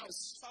trials.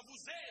 ça vous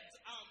aide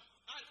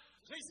à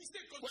résister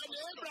contre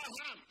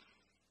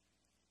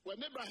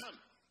When Abraham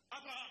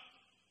Abraham,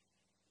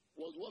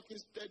 was walking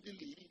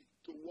steadily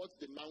towards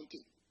the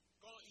mountain,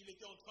 quand il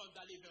était en train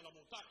d'aller vers la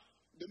montagne,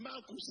 the man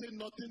could say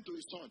nothing to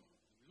his son.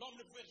 l'homme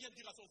ne pouvait rien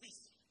dire à son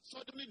fils.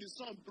 Suddenly the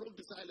son broke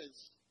the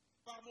silence.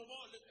 Par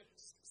moment,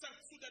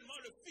 soudainement,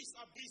 le fils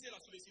a brisé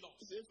le silence.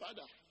 He said,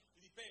 Father,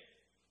 Il dit, Père,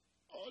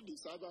 all the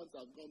servants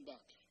have gone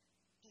back.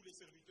 tous les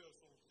serviteurs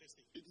sont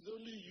restés. It is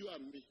only you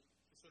and me.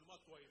 C'est seulement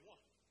toi et moi.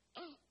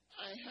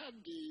 I have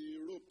the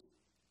rope.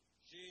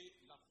 J'ai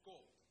la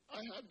corde.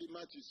 I have the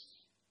matches.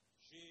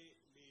 J'ai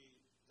les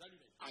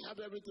allumettes. I have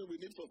everything we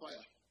need for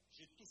fire.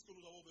 J'ai tout ce que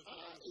nous avons besoin.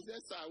 He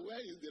said, sir, where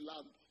is the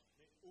lamp?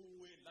 Mais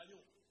où est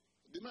l'agneau?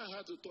 The man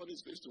had to turn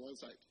his face to one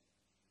side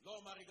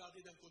L'homme a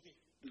regardé d'un côté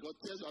because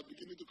tears were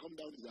beginning to come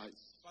down his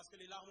eyes. parce que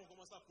les larmes ont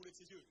commencé à couler de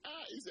ses yeux.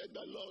 He said,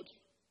 the Lord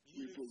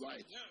Il will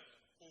provide.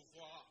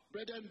 pourvoira.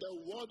 Brethren, the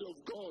word of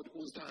God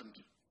will stand.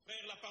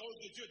 Frère, la parole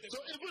de Dieu, So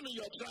even in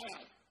your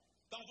trial,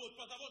 dans votre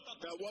the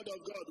tentation, word of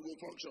God will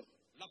function.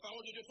 la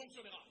parole de Dieu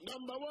fonctionnera.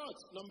 Number what?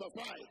 Number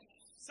 5.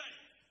 5.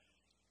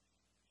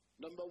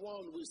 Number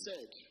 1, we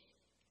said.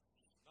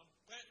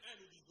 Après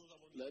 1, nous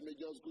avons dit. Let me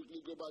just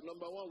quickly go back.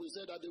 Number 1, we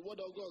said that the word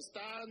of God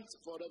stands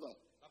forever.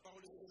 La parole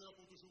parole de Dieu demeure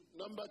pour toujours.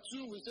 Number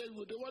 2, we say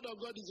the word of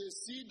God is a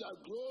seed that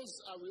grows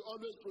and will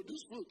always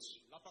produce fruit.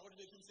 La parole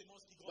de Dieu est une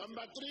sémence qui grandit.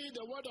 Number 3,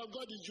 the word of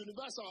God is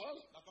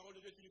universal. La parole de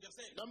Dieu est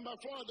universelle. Number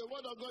 4, the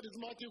word of God is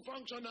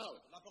multifunctional.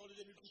 La parole de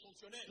Dieu est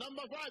multifonctionnelle.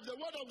 Number 5, the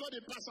word of God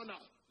is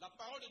personal. La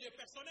parole de Dieu est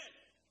personnelle.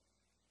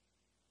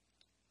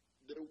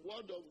 The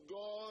word of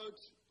God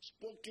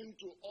spoken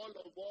to all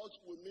of us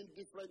will mean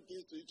different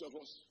things to each of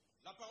us.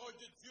 La parole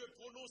de Dieu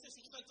prononcée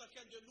sur tout un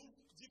chacun de nous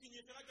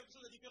signifiera quelque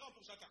chose de différent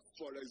pour chacun.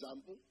 For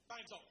example, Par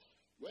exemple,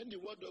 when the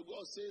word of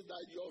God says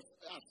that your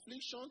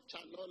affliction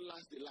shall not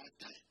last a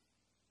lifetime,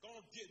 quand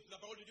la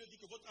parole de Dieu dit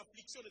que votre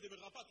affliction ne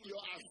demeurera pas tout le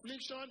your temps.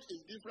 affliction is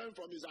different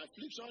from his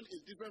affliction,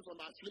 is different from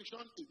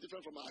affliction, is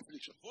different from our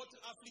affliction. Votre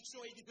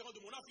affliction est différente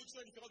de mon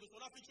affliction, est différente de son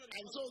affliction.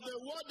 And so the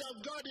word of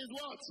God is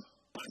what?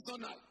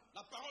 Personal.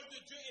 La parole de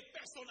Dieu est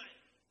personnelle.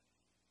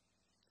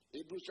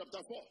 Hebrews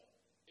chapter 4,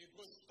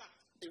 Hébreux 4,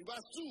 in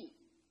verse 2,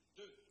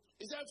 2.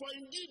 he said, for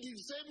indeed the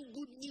same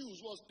good news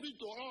was preached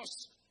to us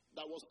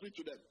that was preached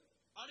to them.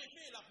 En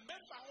effet, la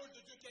même parole de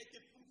Dieu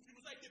qui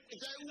nous a été He prêchée,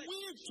 said,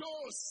 we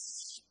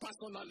chose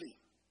personally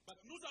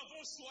nous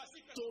avons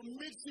choisi to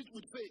mix it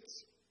with faith.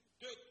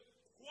 de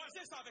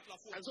croiser ça avec la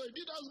foi. And so it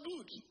did us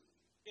good.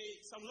 Et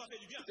ça nous a fait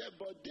du bien. He said,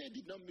 but they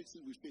did not mix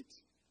it with faith.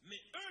 Mais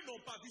eux n'ont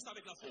pas vu ça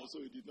avec la foi. And so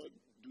it did not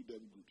do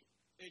them good.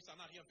 Et ça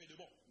n'a rien fait de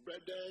bon.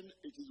 Brethren,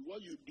 it is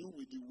what you do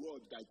with the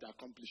word that it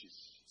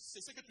accomplishes.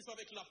 C'est ce que tu fais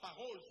avec la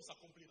parole qui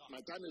s'accomplira.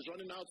 My time is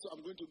running out, so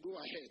I'm going to go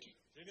ahead.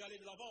 Je vais aller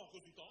de l'avant en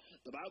cause du temps.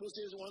 The Bible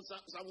says in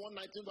Psalm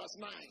 119 verse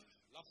 9,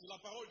 La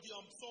parole dit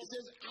en psaume, it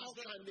says, how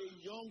can a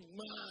young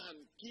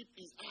man keep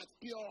his heart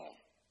pure?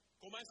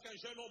 comment est-ce qu'un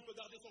jeune homme peut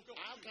garder son cœur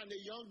How pur? can a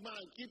young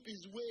man keep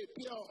his way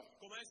pure?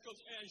 Comment est-ce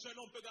qu'un jeune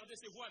homme peut garder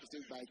ses voies It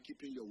says, pures? by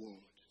keeping your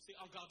word. C'est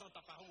en gardant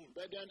ta parole.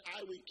 Brethren,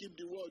 I will keep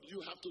the word.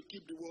 You have to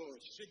keep the word.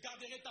 Je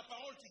garderai ta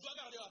parole, tu dois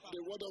garder la The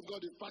parole. word of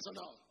God is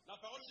personal. La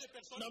parole des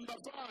personnes. Number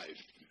 5,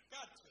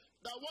 4.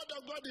 the word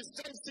of God is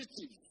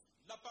sensitive.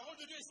 La parole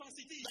de Dieu est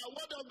sensitive. The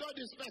word of God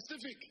is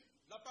specific.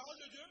 La parole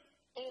de Dieu,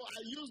 Oh,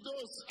 I use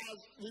those as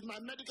with my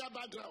medical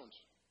background.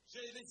 je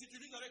les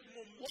utilise avec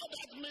mon... What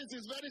that means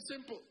is very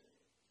simple.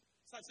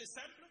 Ça, c'est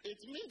simple, It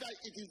means that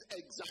it is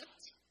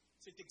exact,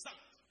 c'est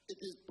exact, it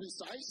is c'est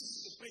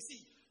precise,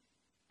 précis.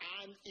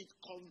 and it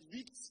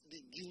convicts the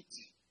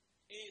guilty.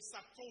 Et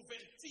ça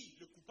convertit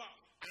le coupable.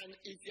 And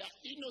if you are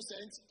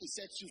innocent, it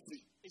sets you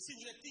free. Et si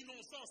vous êtes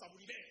innocent, ça vous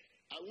libère.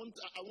 I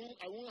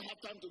won't have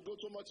time to go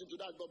too much into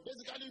that, but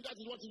basically that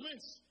is what it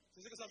means.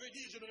 C'est ce que ça veut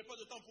dire. Je n'aurai pas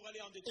de temps pour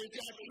aller en détail. If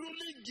you are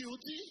truly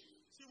guilty,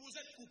 Si vous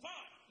êtes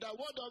coupable, the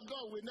word of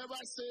God will never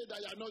say that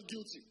you are not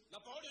guilty. la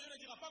parole de Dieu ne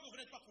dira pas que vous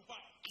n'êtes pas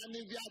coupable. And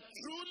if you are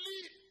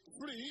truly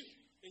free,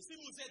 Et si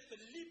vous êtes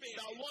libéré,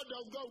 the word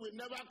of God will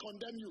never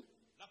condemn you.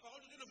 la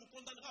parole de Dieu ne vous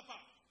condamnera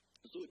pas.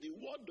 So the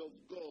word of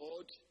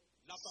God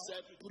La parole,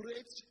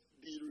 separates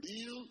the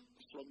real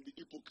from the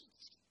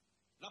hypocrite.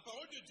 la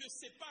parole de Dieu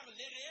sépare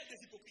les réels des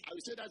hypocrites. I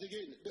will say that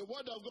again. The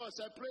word of God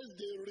separates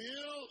the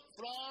real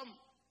from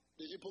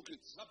the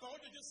hypocrites. La parole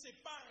de Dieu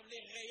sépare les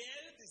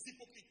réels des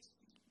hypocrites.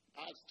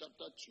 Acts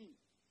chapter 2,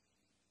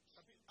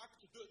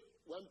 Acte 2.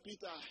 when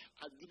Peter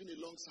had given a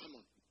long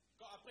sermon,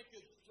 Après que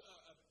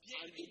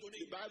Pierre and ait donné,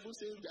 the Bible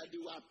says that they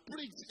were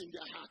pricked in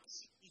their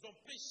hearts. ils ont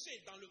péché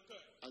dans le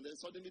cœur. And then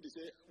suddenly they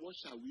say, what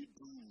shall we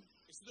do?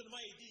 Et soudainement,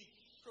 il dit,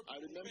 que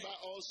I pouvons-nous remember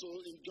faire? also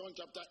in John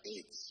chapter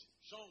 8,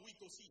 Jean 8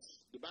 aussi.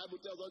 the Bible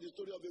tells us the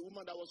story of a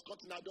woman that was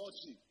caught in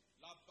adultery.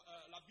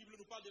 La Bible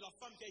nous parle de la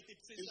femme qui a été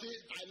You saisie. see,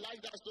 I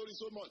like that story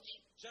so much.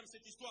 J'aime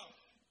cette histoire.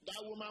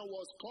 That woman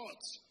was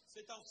caught.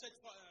 Cette femme,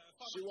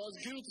 She was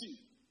guilty.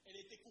 elle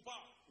était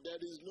coupable. There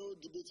is no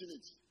debating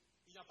it.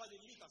 Il n'y a pas de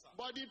limite à ça.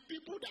 But the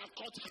people that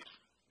caught her,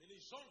 Mais les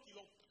gens qui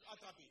l'ont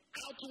attrapée,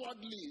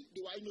 outwardly,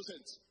 they were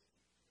innocent.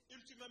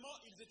 ultimement,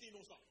 ils étaient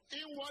innocents.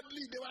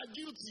 Inwardly, they were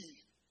guilty.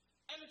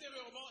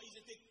 Intérieurement, ils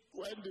étaient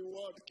When the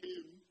word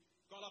came,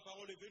 quand la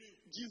parole est venue.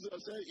 Jesus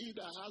said, he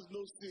that has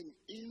no sin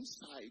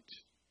inside,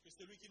 Que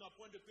celui qui n'a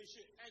point de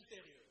péché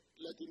intérieur,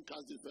 let him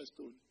cast the first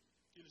stone.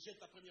 qu'il jette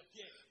la première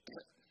pierre.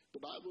 The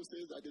Bible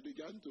says that they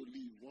began to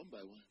leave one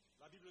by one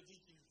La Bible dit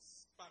qu'ils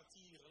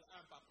partirent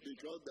un par un.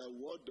 because the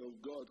word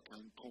of God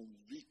can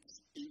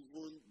convict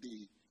even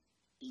the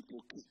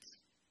hypocrite.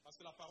 Parce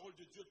que la parole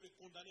de Dieu peut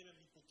condamner même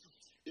l'hypocrite.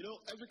 You know,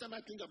 every time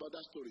I think about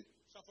that story,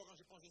 Chaque fois quand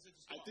je pense à cette I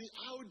histoire, think,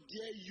 how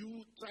dare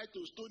you try to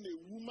stone a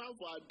woman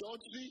for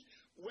adultery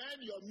when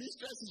your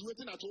mistress is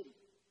waiting at home?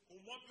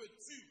 comment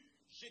peux-tu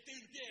jeter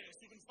une pierre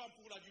sur une femme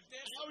pour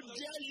l'adultère? How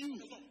dare you?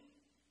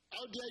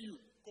 How dare you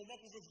Comment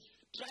pouvez-vous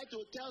try to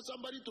tell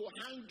somebody to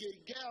hang a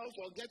girl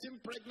for getting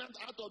pregnant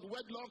out of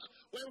wedlock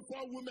when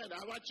 4 women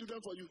have had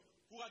children for you?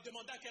 pourra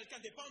demander à quelqu'un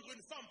de pendre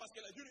une femme parce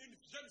qu'elle a une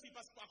jeune fille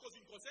parce à cause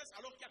d'une grossesse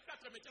alors qu'il y a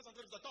 4 maîtresses en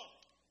train de vous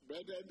attendre?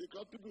 Brethren,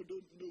 because people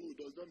don't know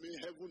does not mean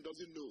heaven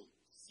doesn't know.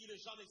 Si les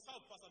gens ne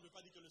savent pas, ça ne veut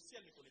pas dire que le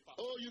ciel ne connaît pas.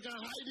 Oh, you can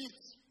hide it.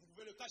 Vous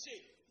pouvez le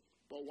cacher.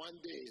 But one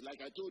day,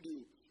 like I told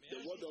you, the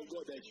word of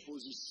God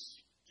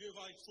exposes. Dieu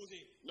va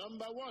exposer.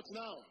 Number what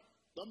now?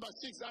 Number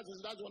 6,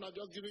 that's one I've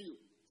just given you.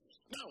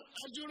 Now,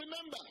 as you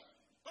remember,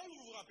 Comme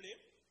vous vous rappelez,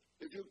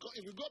 If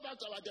you go back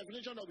to our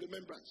definition of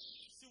remembrance,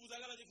 Si vous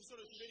allez à la définition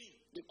de souvenir,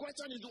 the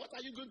question is, what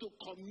are you going to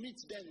commit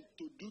then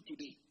to do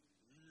today?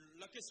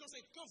 la question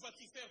c'est que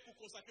vas-tu faire pour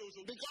consacrer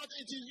aujourd'hui? Because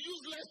it is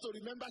useless to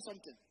remember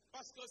something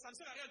Parce que ça ne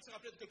sert à rien de se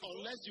rappeler de quelque chose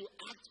unless you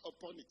act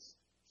upon it.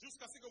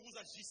 jusqu'à ce que vous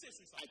agissez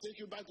sur ça. I take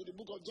you back to the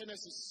book of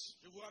Genesis.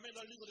 Je vous ramène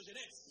dans le livre de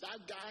Genèse. That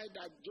guy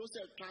that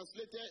Joseph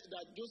translated,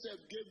 that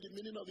Joseph gave the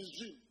meaning of his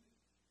dream.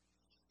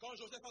 Quand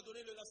Joseph a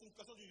donné la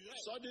signification du rêve,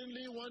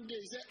 Suddenly one day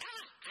he said,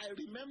 I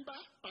remember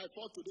my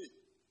fault today.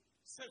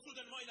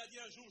 soudainement il a dit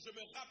un jour, je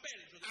me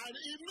rappelle. And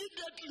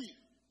immediately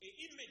Et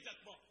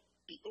immédiatement,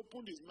 he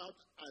opened his mouth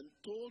and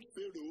told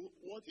Pharaoh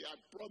what he had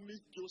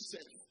promised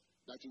Joseph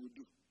that he would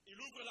do. il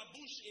ouvre la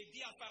bouche et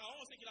dit à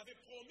Pharaon ce qu'il avait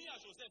promis à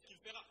Joseph qu'il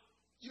fera.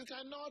 You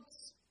cannot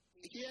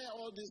hear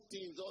all these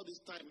things all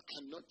this time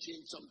and not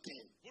change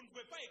something. Vous ne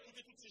pouvez pas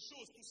écouter toutes ces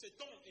choses, tous ces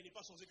temps et ne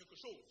pas changer quelque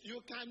chose. You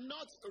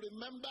cannot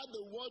remember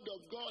the word of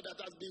God that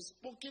has been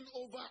spoken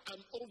over and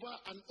over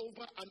and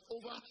over and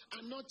over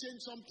and not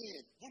change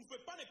something. Vous ne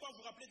pouvez pas ne pas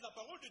vous rappeler de la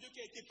parole de Dieu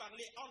qui a été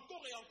parlée encore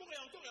et encore et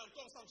encore et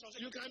encore sans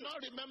changer You quelque chose. cannot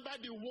remember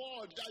the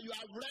word that you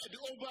have read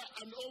over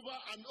and over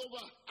and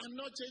over and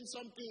not change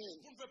something.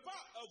 Vous ne pouvez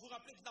pas vous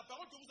rappeler de la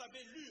parole que vous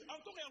avez lue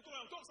encore et encore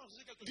et encore sans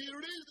changer quelque The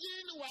chose.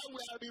 reason why we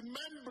are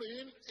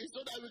remembering is so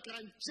that we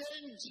can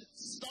change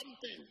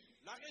something.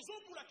 La raison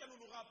pour laquelle nous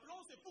nous rappelons,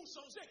 c'est pour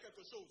changer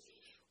quelque chose.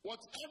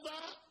 Whatever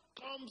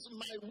comes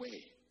my way,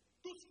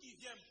 Tout ce qui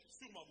vient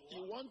sur ma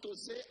you voie, want to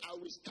say, I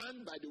will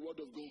stand by the word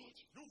of God.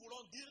 nous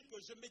voulons dire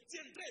que je me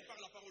tiendrai par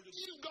la parole de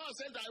Dieu. If God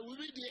says I will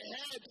be the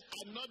head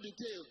and not the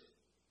tail,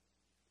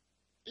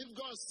 if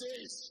God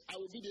says I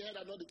will be the head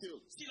and not the tail,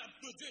 Si la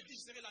de Dieu dit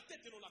je serai la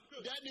tête et non la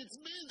queue, then it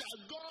means that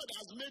God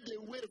has made a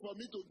way for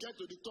me to get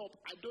to the top.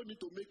 I don't need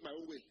to make my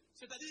own way.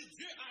 c'est-à-dire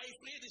Dieu a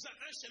effrayé déjà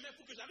un chemin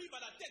pour que j'arrive à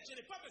la tête. Je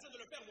n'ai pas besoin de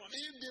le faire moi-même.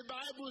 If the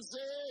Bible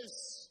says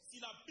Si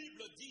la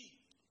Bible dit,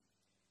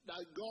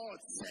 that God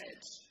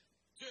said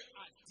Dieu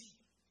a dit,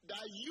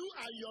 that you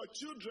and your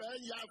children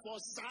you are for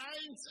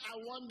signs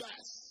and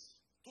wonders,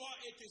 toi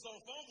et tes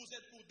enfants, vous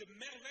êtes pour des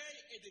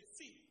merveilles et des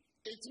signes.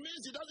 it means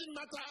it doesn't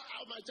matter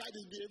how my child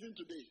is behaving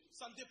today.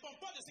 Ça ne dépend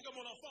pas de ce que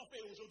mon enfant fait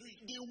aujourd'hui.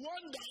 The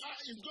wonder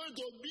is going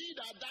to be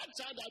that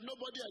child that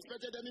nobody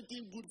expected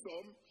anything good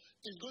from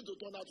is going to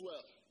turn out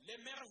well. Les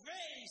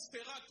merveilles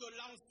sera que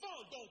l'enfant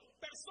dont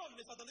personne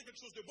ne s'attendait quelque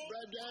chose de bon.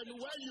 Brethren,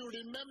 when you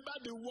remember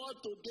the word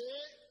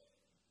today,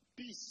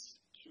 peace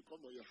should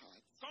come on your heart.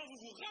 Quand vous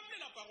vous rappelez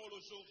la parole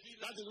aujourd'hui,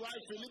 That is why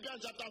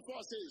Philippians chapter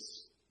 4 says,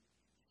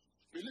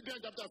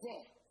 Philippians chapter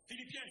 4,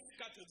 Philippiens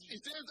 4 dit,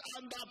 it says,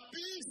 and the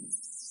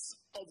peace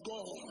of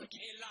God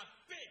et la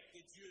paix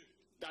de Dieu,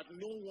 that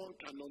no one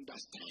can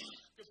understand.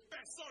 que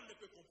personne ne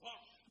peut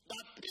comprendre.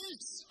 The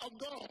peace of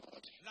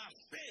God La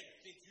paix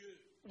de Dieu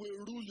will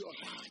rule your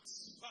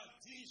hearts. va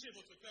diriger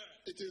votre cœur.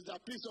 It is the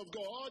peace of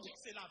God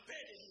C'est la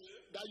paix de Dieu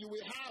that you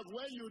will have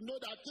when you know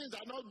that things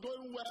are not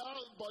going well,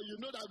 but you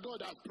know that God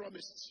has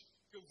promised.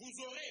 que vous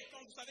aurez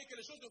quand vous savez que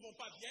les choses ne vont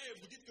pas bien et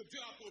vous dites que Dieu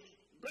a promis.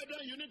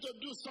 Brethren, you need to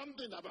do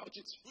something about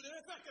it. Vous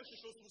devez faire quelque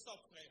chose pour ça,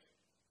 frère.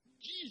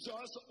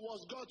 Jesus was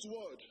God's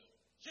word.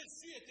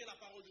 Jésus était la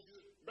parole de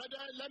Dieu.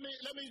 Brethren, let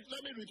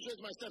me retrace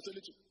my steps a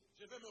little.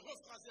 Je vais me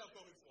rephraser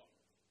encore une fois.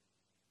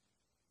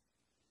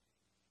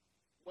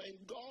 When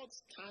God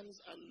stands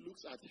and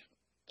looks at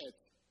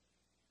earth,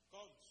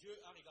 Quand Dieu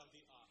a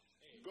regardé à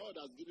elle, God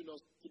has given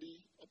us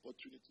 3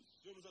 opportunities.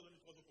 Dieu nous a donné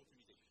 3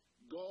 opportunités.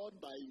 God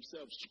by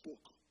himself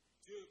spoke.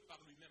 Dieu par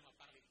lui-même a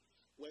parlé.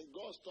 When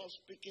God stopped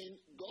speaking,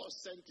 God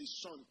sent his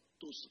son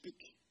to speak.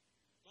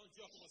 Quand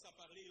Dieu a commencé à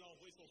parler, il a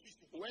envoyé son fils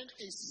pour parler. When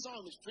his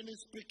son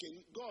finished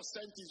speaking, God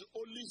sent his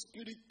Holy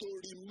Spirit to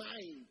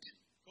remind.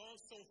 Quand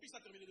son fils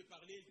a terminé de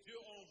parler, Dieu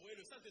a envoyé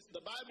le Saint-Esprit.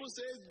 The Bible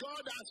says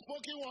God has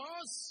spoken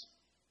once,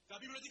 La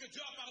Bible dit que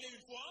Dieu a parlé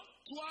une fois,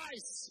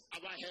 twice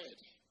have I heard.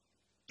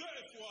 2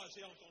 fois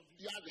j'ai entendu.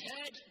 You have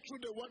heard through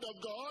the word of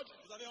God.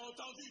 Vous avez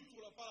entendu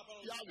par la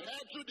parole You de have Dieu.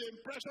 heard through the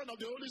impression of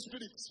the Holy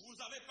Spirit. Vous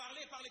avez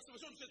parlé par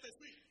l'expression du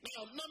Saint-Esprit.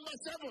 Now, number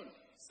 7,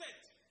 7.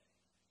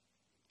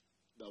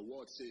 the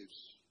word saves.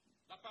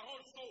 La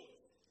parole sauve.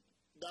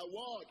 The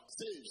word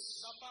saves.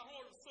 La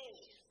parole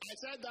sauve. I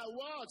said the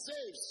word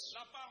saves.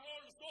 La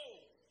parole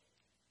sauve.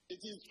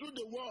 It is through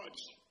the word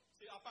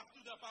C'est à partir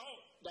de la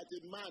parole that a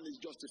man is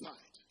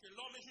justified. que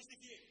l'homme est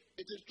justifié.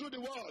 It is through the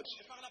word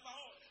C'est par la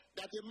parole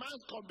that a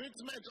man's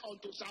commitment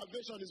unto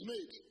salvation is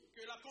made.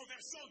 que la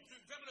conversion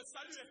vers le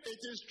salut est faite.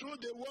 It is through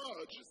the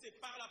word C'est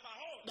par la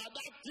parole that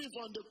thief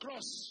on the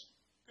cross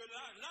que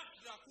l'acte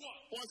de la croix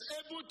was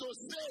able to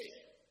say,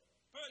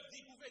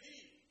 pouvait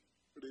dire,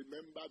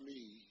 remember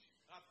me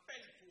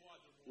rappelle-toi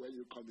de moi when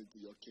you come into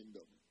your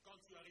kingdom. quand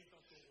tu arrives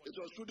dans ton It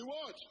royaume. was through the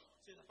word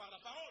C'est par la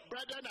parole.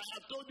 Brethren, I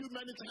have told you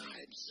many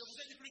times. Je vous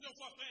ai dit plusieurs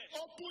fois, frère.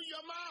 Open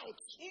your mouth.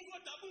 Ouvre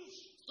ta bouche.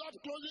 Stop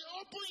closing.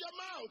 Open your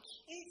mouth.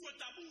 Ouvre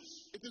ta bouche.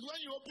 It is when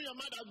you open your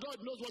mouth that God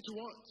knows what you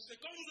want. C'est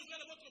quand vous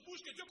ouvrez votre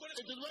bouche que Dieu connaît.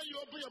 It is when you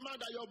open your mouth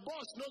that your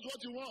boss knows what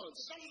you want.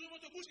 Quand vous ouvrez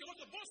votre bouche que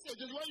votre boss. It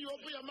is when you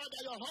open your mouth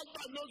that your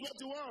husband knows what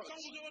you want. Quand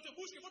vous ouvrez votre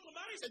bouche que votre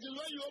mari. It is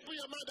when you open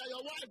your mouth that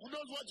your wife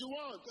knows what you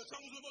want.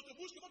 Quand vous ouvrez votre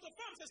bouche que votre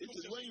femme sait ce It que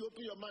is vous when you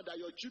open your mouth that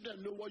your children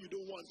know what you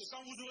don't want. C'est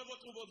quand vous ouvrez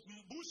votre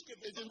bouche que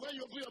It is when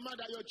you open your mouth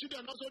that your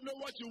children also know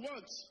what you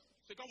want.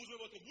 C'est quand vous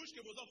ouvrez votre bouche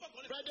que vos enfants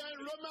connaissent. Brethren,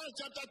 Romans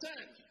chapter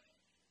 10,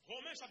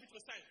 Romains chapitre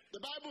 5.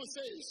 the Bible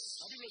says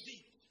La Bible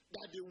dit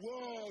that the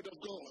word of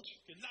God,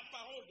 que la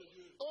parole de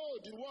Dieu. oh,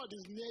 the word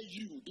is near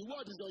you. The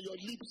word is on your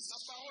lips.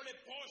 La parole est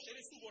proche, elle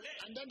est sous vos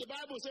lèvres. And then the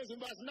Bible says in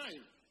verse 9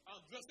 En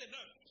verset 9.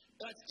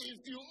 that if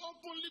you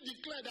openly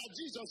declare that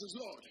Jesus is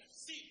Lord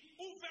Si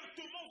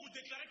ouvertement vous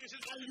déclarez que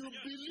Jésus and est you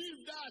Seigneur believe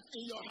that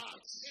in your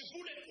heart, et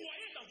vous le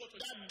croyez dans votre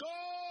that cœur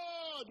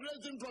God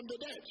raised him from the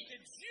dead, que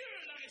Dieu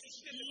l'a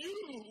ressuscité, you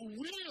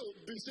will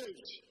be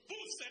saved.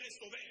 vous serez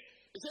sauvés.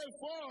 It says,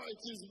 for it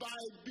is by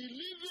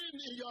believing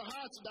in your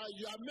heart that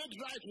you are made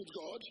right with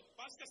God,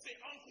 Parce que c'est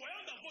en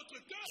croyant dans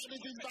votre cœur and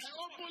it is by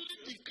openly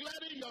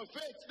declaring your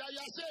faith that you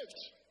are saved.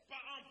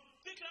 en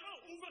déclarant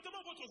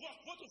ouvertement votre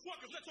foi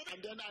que vous êtes sauvés.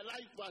 And then I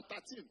like verse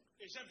 13.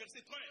 Et j'aime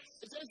verset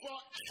 13. It says, for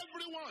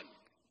everyone,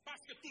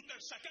 Parce que tout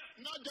un chacun,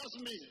 not just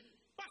me,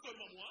 pas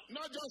seulement moi,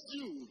 not just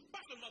you,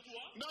 pas seulement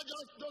toi, not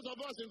just those of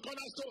us in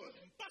Cornerstone.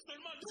 pas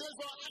seulement It nous, says,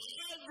 for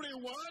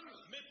everyone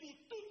mais pour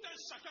tout un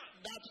chacun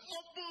that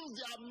opens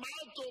their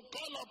mouth to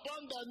call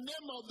upon the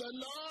name of the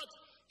Lord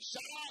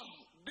shall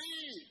be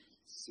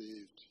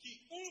saved. qui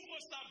ouvre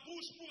sa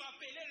bouche pour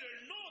appeler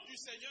le nom du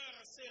Seigneur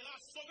sera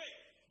sauvé.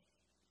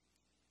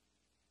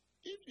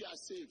 If you are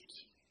saved,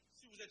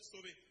 Si vous êtes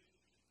sauvé,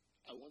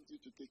 I want you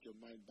to take your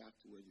mind back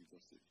to when you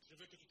got saved. je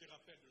veux que tu te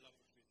rappelles de là où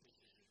tu étais sauvé.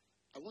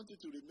 I want you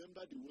to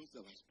remember the words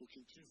that were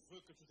spoken to Je you.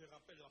 veux que tu te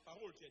rappelles de la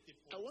parole qui a été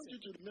I want you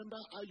prononcée. to remember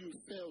how you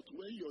felt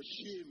when your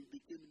shame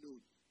became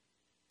known.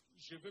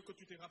 Je veux que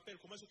tu te rappelles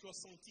comment est-ce que tu as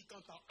senti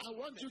quand tu as... I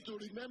want you to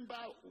remember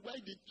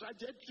where the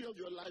trajectory of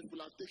your life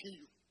will have taken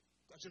you.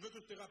 Je veux que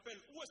tu te rappelles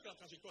où est-ce que la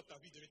trajectoire de ta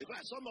vie devait In être.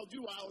 fact, some of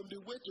you are on the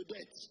way to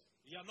death.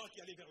 Il y en a qui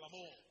allaient vers la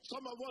mort.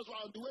 Some of us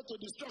are on the way to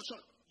destruction.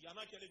 Il y en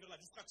a qui allaient vers la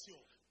distraction.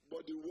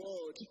 But the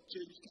word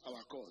changed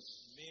our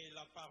course. Mais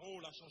la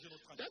parole a changé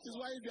notre That is trajectoire.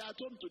 why if you are at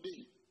home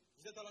today,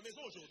 Vous êtes à la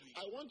maison aujourd'hui.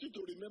 I want you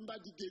to remember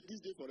this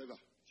day forever.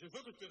 Je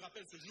veux que tu te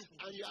rappelles ce jour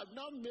pour And you have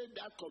now made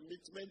that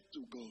commitment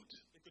to God.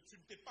 et que tu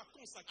ne t'es pas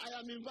consacré. I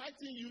am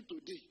inviting you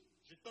today.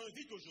 Je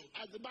t'invite aujourd'hui.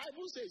 As the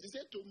Bible says, it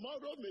said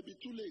tomorrow may be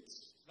too late.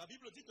 La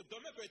Bible dit que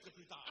demain peut être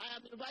plus tard. I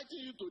am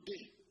inviting you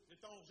today Je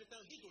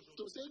t'invite aujourd'hui.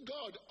 to say,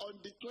 God, on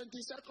the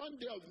 22nd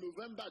day of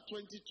November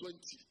 2020,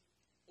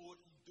 Au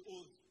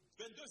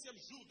 22e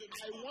jour de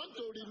I want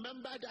to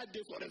remember that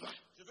day forever.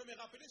 Je veux me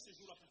rappeler ce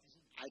jour-là pour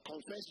toujours. I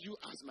confess you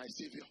as my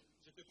Savior.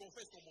 Je te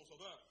confesse comme mon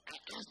sauveur. I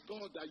ask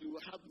God that you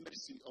will have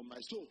mercy on my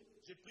soul.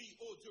 J'ai prié,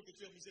 oh Dieu, que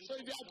tu aies So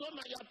if you are at home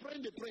and you are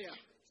praying the prayer,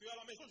 Tu es à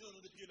la maison, tu es en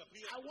train de prier la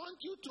prière. I want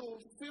you to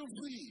feel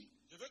free.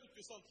 Je veux que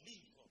tu te sentes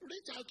libre.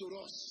 Reach out to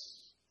us.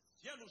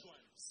 Viens nous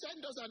joindre.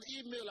 Send us an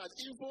email at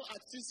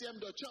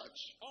info@ccm.church.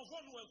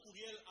 Envoie-nous un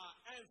courriel à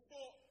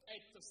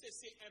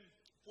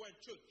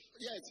info@ccm.church.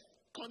 Yes.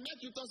 Connect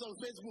with us on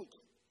Facebook.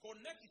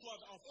 Connecte-toi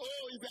en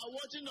Oh, if you are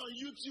watching on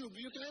YouTube,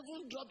 you can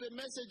even drop a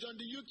message on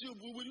the YouTube.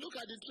 We will look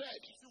at the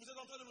thread. Si vous êtes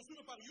en train de nous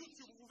suivre par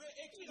YouTube, vous pouvez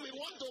écrire. We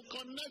want to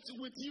connect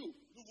with you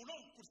Nous voulons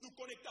nous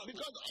connecter à vous.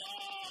 because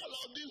all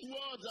of these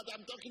words that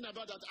I'm talking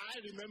about that I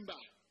remember,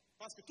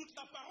 Parce que toute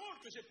la parole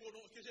que j'ai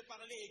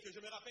parlé et que je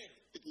me rappelle,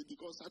 it is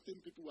because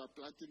certain people were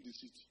planting the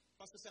seed.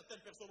 parce que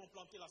certaines personnes ont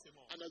planté la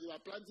sémence. And as they were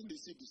planting the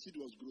seed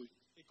was growing.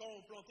 Et quand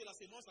on plantait la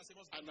sémence And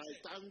I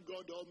grandissait. thank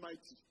God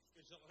Almighty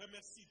Et je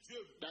remercie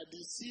Dieu. that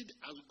the seed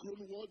has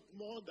grown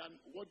more than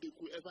what they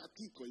could ever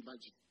think or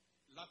imagine.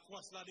 La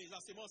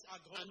sémence a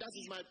And that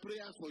is grandi. my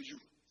prayer for you.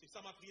 C'est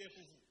ça ma prière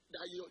pour vous.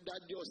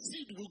 That your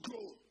seed will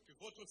grow, Que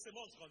votre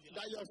sémence grandira.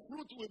 that your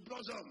fruit will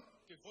blossom,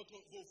 Que vos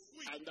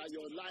fruits and that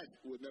your life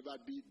will never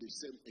be the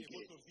same et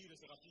again. votre vie ne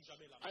sera plus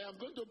jamais la I même. am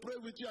going to pray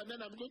with you, and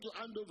then I'm going to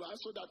hand over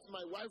so that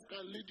my wife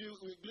can lead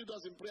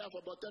us in prayer for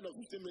about 10 or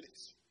 15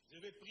 minutes. Je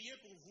vais prier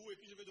pour vous et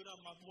puis je vais donner à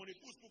mon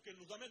épouse pour qu'elle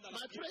nous amène dans la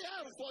My prière.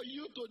 prayer for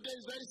you today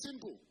is very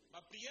simple.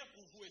 Ma prière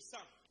pour vous est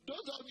simple.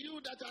 Those of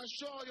you that are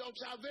sure of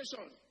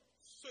salvation,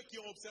 Ceux qui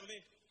ont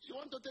observé, you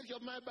want to take your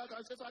mind back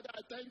and say, Father,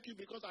 I thank you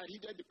because I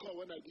heeded the call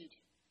when I did.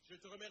 je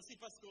te remercie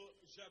parce que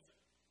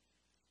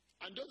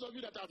And those of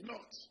you that have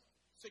not,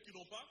 ceux qui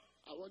n'ont pas,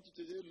 I want you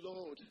to say,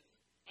 Lord,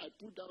 I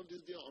put down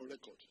this day on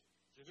record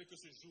je veux que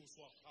ce jour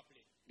soit rappelé.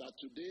 that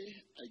today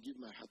I give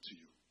my heart to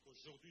you.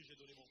 Aujourd'hui, j'ai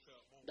donné mon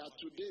cœur. That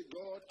today,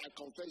 God, I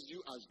confess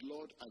you as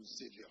Lord and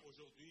Savior.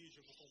 Aujourd'hui,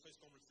 je vous confesse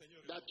comme le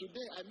Seigneur. That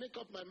today I make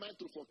up my mind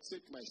to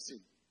forsake my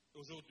sin.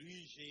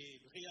 Aujourd'hui,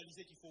 j'ai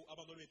réalisé qu'il faut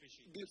abandonner le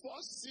péché. Before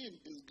sin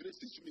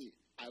disgraces me,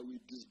 I will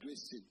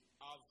disgrace sin.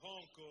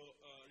 avant que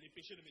les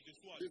péchés ne me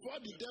déçoivent, Before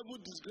the devil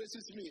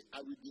disgraces me,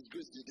 I will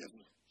disgrace the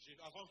devil.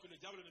 avant que le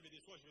diable ne me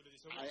déçoive, je vais le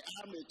décevoir. I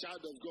am a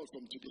child of God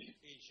from today.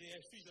 Et j'ai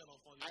un fils d'un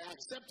enfant. I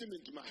accept him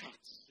into my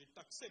heart, Je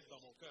t'accepte dans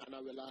mon cœur. and I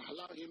will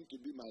allow him to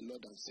be my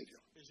Lord and Savior.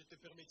 Et je te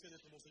permettrai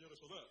d'être mon Seigneur et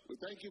Sauveur. We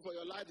thank you for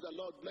your life. The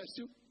Lord bless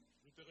you.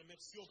 Nous te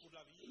remercions pour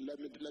la vie.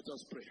 Let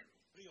us pray.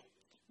 Prions.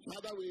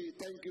 Father, we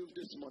thank you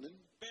this morning.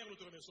 Père, nous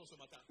te remercions ce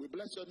matin. We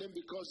bless your name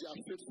because you are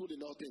faithful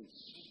in all things.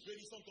 Nous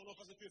bénissons ton nom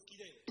parce que tu es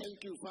fidèle.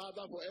 Thank you,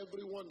 Father, for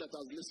everyone that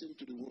has listened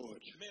to the word.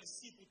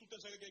 Merci pour tout un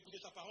chacun qui a écouté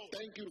ta parole.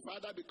 Thank you,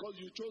 Father, because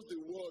you chose the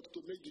word to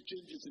make the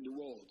changes in the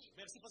world.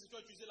 Merci parce que tu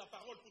as utilisé la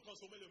parole pour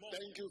transformer le monde.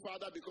 Thank you,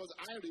 Father, because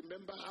I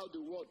remember how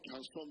the word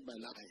transformed my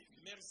life.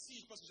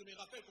 Merci parce que je me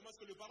rappelle comment est-ce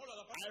que le parole à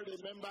la I parole.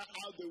 remember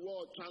how the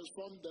word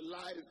transformed the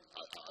life,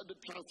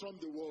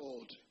 transformed the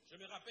world. Je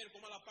me rappelle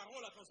comment la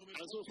parole a transformé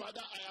le And monde. so, Father,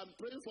 I am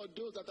praying for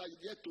those that are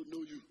yet to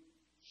know you,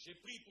 J'ai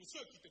prié pour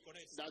ceux qui te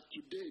connaissent. that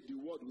today the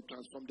word will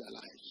transform their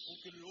lives. Pour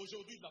que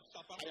aujourd'hui ta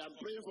parole. I am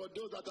praying for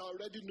those that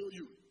already know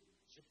you,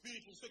 Je prie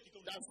pour ceux qui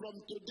t'ont that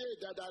from today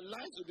that their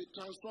lives will be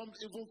transformed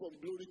even from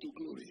glory to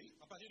glory.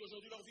 À partir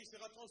d'aujourd'hui, leur vie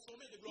sera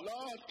transformée de gloire.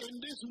 Lord, in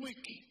this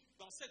week,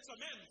 Dans cette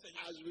semaine,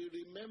 Seigneur, as we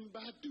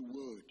remember the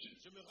word,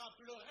 je me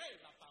rappellerai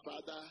la parole.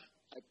 Father,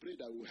 I pray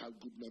that we have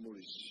good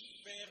memories.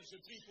 Père, je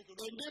prie pour que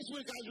In this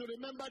week, as we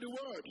remember the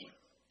word,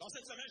 dans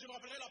cette semaine, je me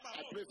rappellerai la I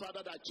parole. pray,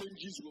 Father, that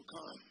changes will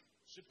come.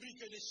 Je prie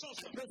que des chances.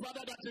 I pray,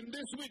 Father, that in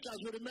this week, as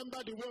we remember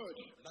the word,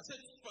 Dans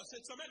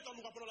cette semaine, quand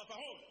nous rappelons la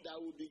parole, that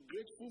we'll be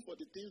grateful for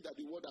the things that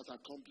the word has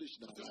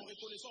accomplished in nous our serons lives.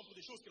 reconnaissants pour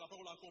des choses que la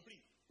parole a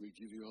accomplies. We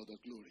give you all the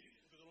glory.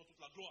 Nous te donnons toute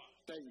la gloire.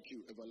 Thank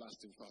you,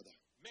 everlasting Father.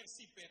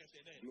 Merci, Père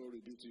éternel. Glory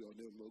be to your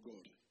name, O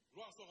God.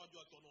 Gloire soit rendue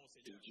à ton nom,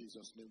 Seigneur. In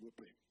Jesus' name we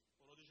pray.